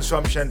of tunes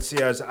from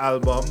Shensea's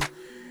album.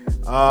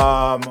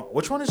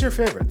 Which one is your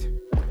favorite?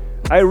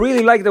 I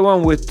really like the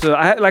one with,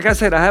 like I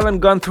said, I haven't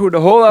gone through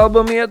the whole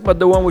album yet, but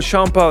the one with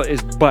Sean Paul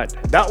is Bud.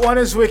 That one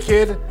is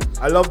wicked.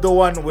 I love the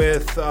one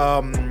with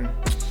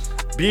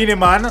Beanie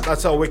Man.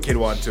 That's a wicked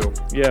one too.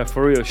 Yeah,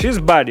 for real. She's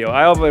bad, yo.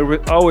 I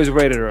always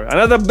rated her.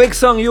 Another big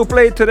song you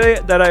played today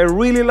that I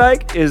really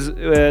like is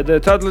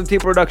the Total T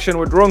production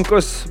with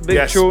Ronkus.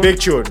 Big tune. Big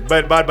tune.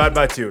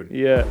 Bad tune.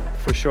 Yeah,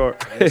 for sure.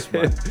 Yes,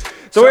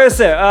 so what do you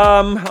say?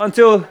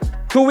 Until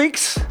 2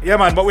 weeks? Yeah,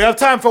 man. But we have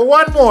time for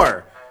one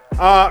more.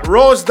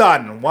 Rose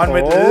Dunn, one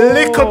with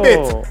Little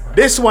Bit.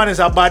 This one is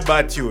a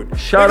bad tune.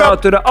 Shout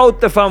out to the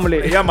Out the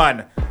family. Yeah,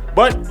 man.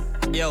 But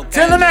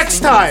till the next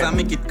time.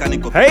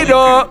 Hey,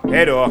 dog.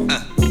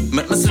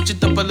 Make me switch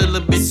it up a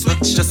little bit,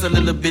 switch just a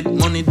little bit,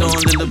 money down a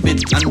little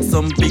bit, and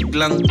some big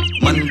long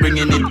man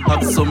bringing it.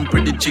 Have some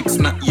pretty chicks,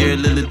 not your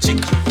little chick.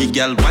 The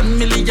girl 1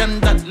 million,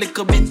 that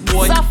little bit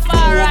boy.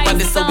 Over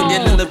this with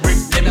your little brick.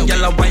 Them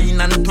girl a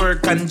wine and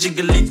twerk and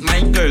jiggle it.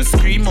 My girl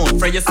scream out,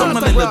 fry your song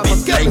a little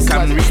bit. Like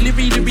I'm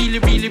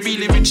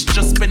really rich.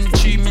 Just spend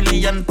 3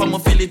 million for my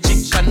Philly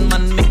chicken.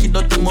 Man make it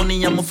dirty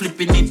money, I'm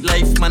flipping it.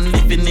 Life man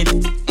living it.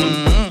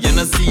 You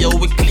know see how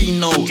we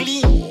clean now.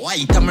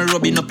 White, I'm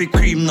rubbing up a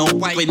cream now.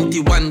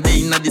 21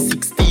 day, not the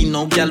 16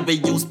 now. Girl, we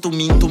used to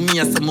me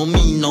as a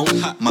mommy now.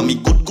 Mommy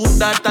good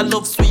that I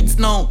love sweets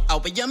now.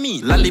 How you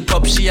mean?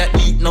 Lollipop she a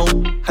eat now.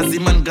 Has the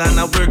man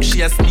gonna work,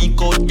 she a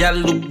sneak out. Girl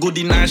look good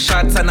in her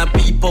shots and a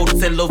peep out.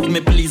 Say love me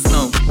please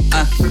now.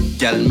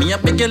 Girl, me a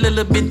beg a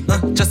little bit,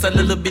 just a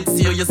little bit.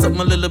 See how you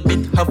something a little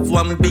bit. Have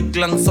one big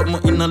long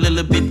something in a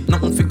little bit.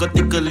 Nothing figure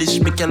ticklish,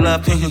 make you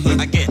laugh.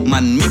 Again,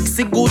 man mix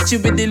it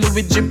Gucci with the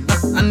Louis drip.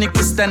 And if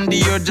you stand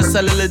here, just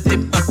a little tip.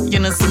 You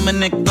know see my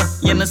neck,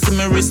 you know see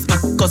my wrist.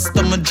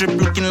 Customer drip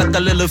looking like a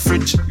little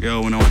fridge.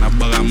 Yo, when I wanna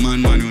bag a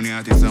man, you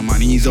need to some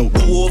man, ease out.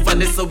 Go over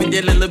this with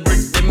your little brick.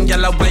 Them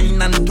gyal a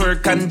wine and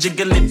twerk and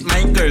jiggle it.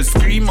 My girl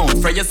scream out,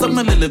 fry you some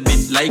a little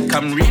bit. Like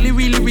I'm really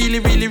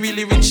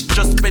rich.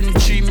 Just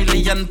spend 3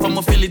 million for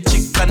my Philly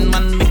chicken.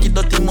 Man make it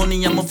dirty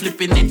money, I'm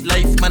flipping it.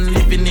 Life man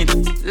living it.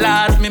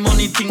 Lord, me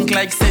money think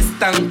like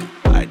Sestank.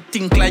 I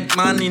think like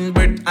man in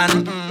bird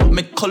and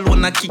me call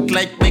wanna kick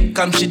like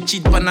Beckham. She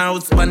cheat on her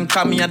husband,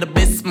 call me a the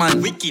best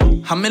man.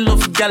 Wicked. I me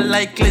love gal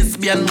like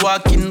lesbian.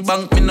 Walking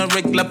bank, me no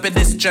regular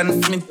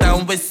pedestrian. Smith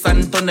and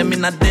Wesson, turn them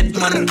in a dead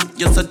man.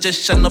 Your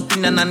suggestion,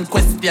 opinion and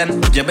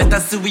question. You better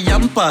see we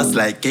and pass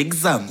like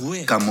exam.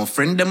 Come my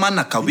friend them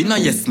and cause we no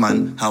yes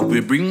man. How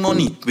we bring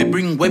money, we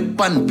bring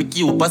weapon. Pick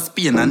you up a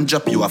Spain and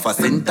drop you off a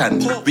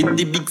sentence. With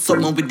the big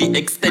something with the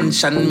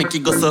extension. Make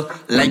it go so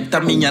like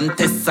Tammy and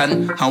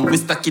Tessan. How we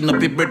stacking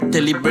up a bread,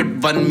 telly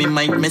bread van. Me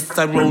might mess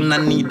around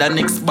and need the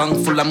next bank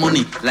full of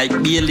money. Like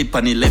Bailey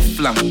on the left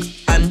flank.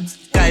 And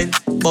Kyle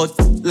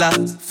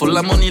Butler, full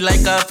of money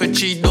like a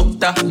tree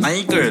doctor.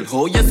 My girl,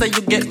 how you say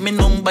you get me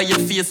number? Your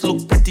face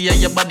look pretty and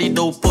your body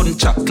do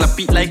puncher. Clap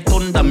it like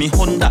thunder, me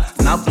Honda.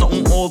 Nav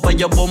nothing over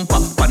your bumper.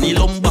 Panny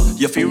lumber,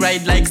 you feel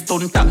ride like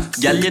stunter.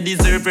 Girl, you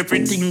deserve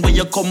everything where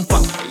you come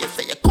from. You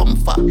say you come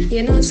from.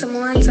 You know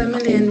someone's $1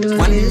 million.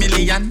 1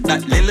 million,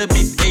 that little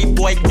bit. Hey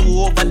boy,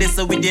 go over this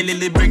with your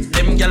little brick.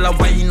 Them gyal a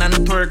wine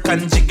and twerk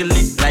and jiggle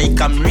it.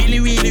 Like I'm really.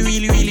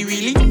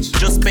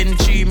 Just spend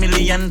 3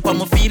 million for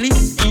my feeling.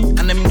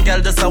 And them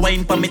gyal just a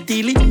wine for me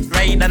teely.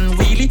 Ride and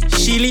wheelie,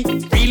 sheely,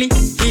 really.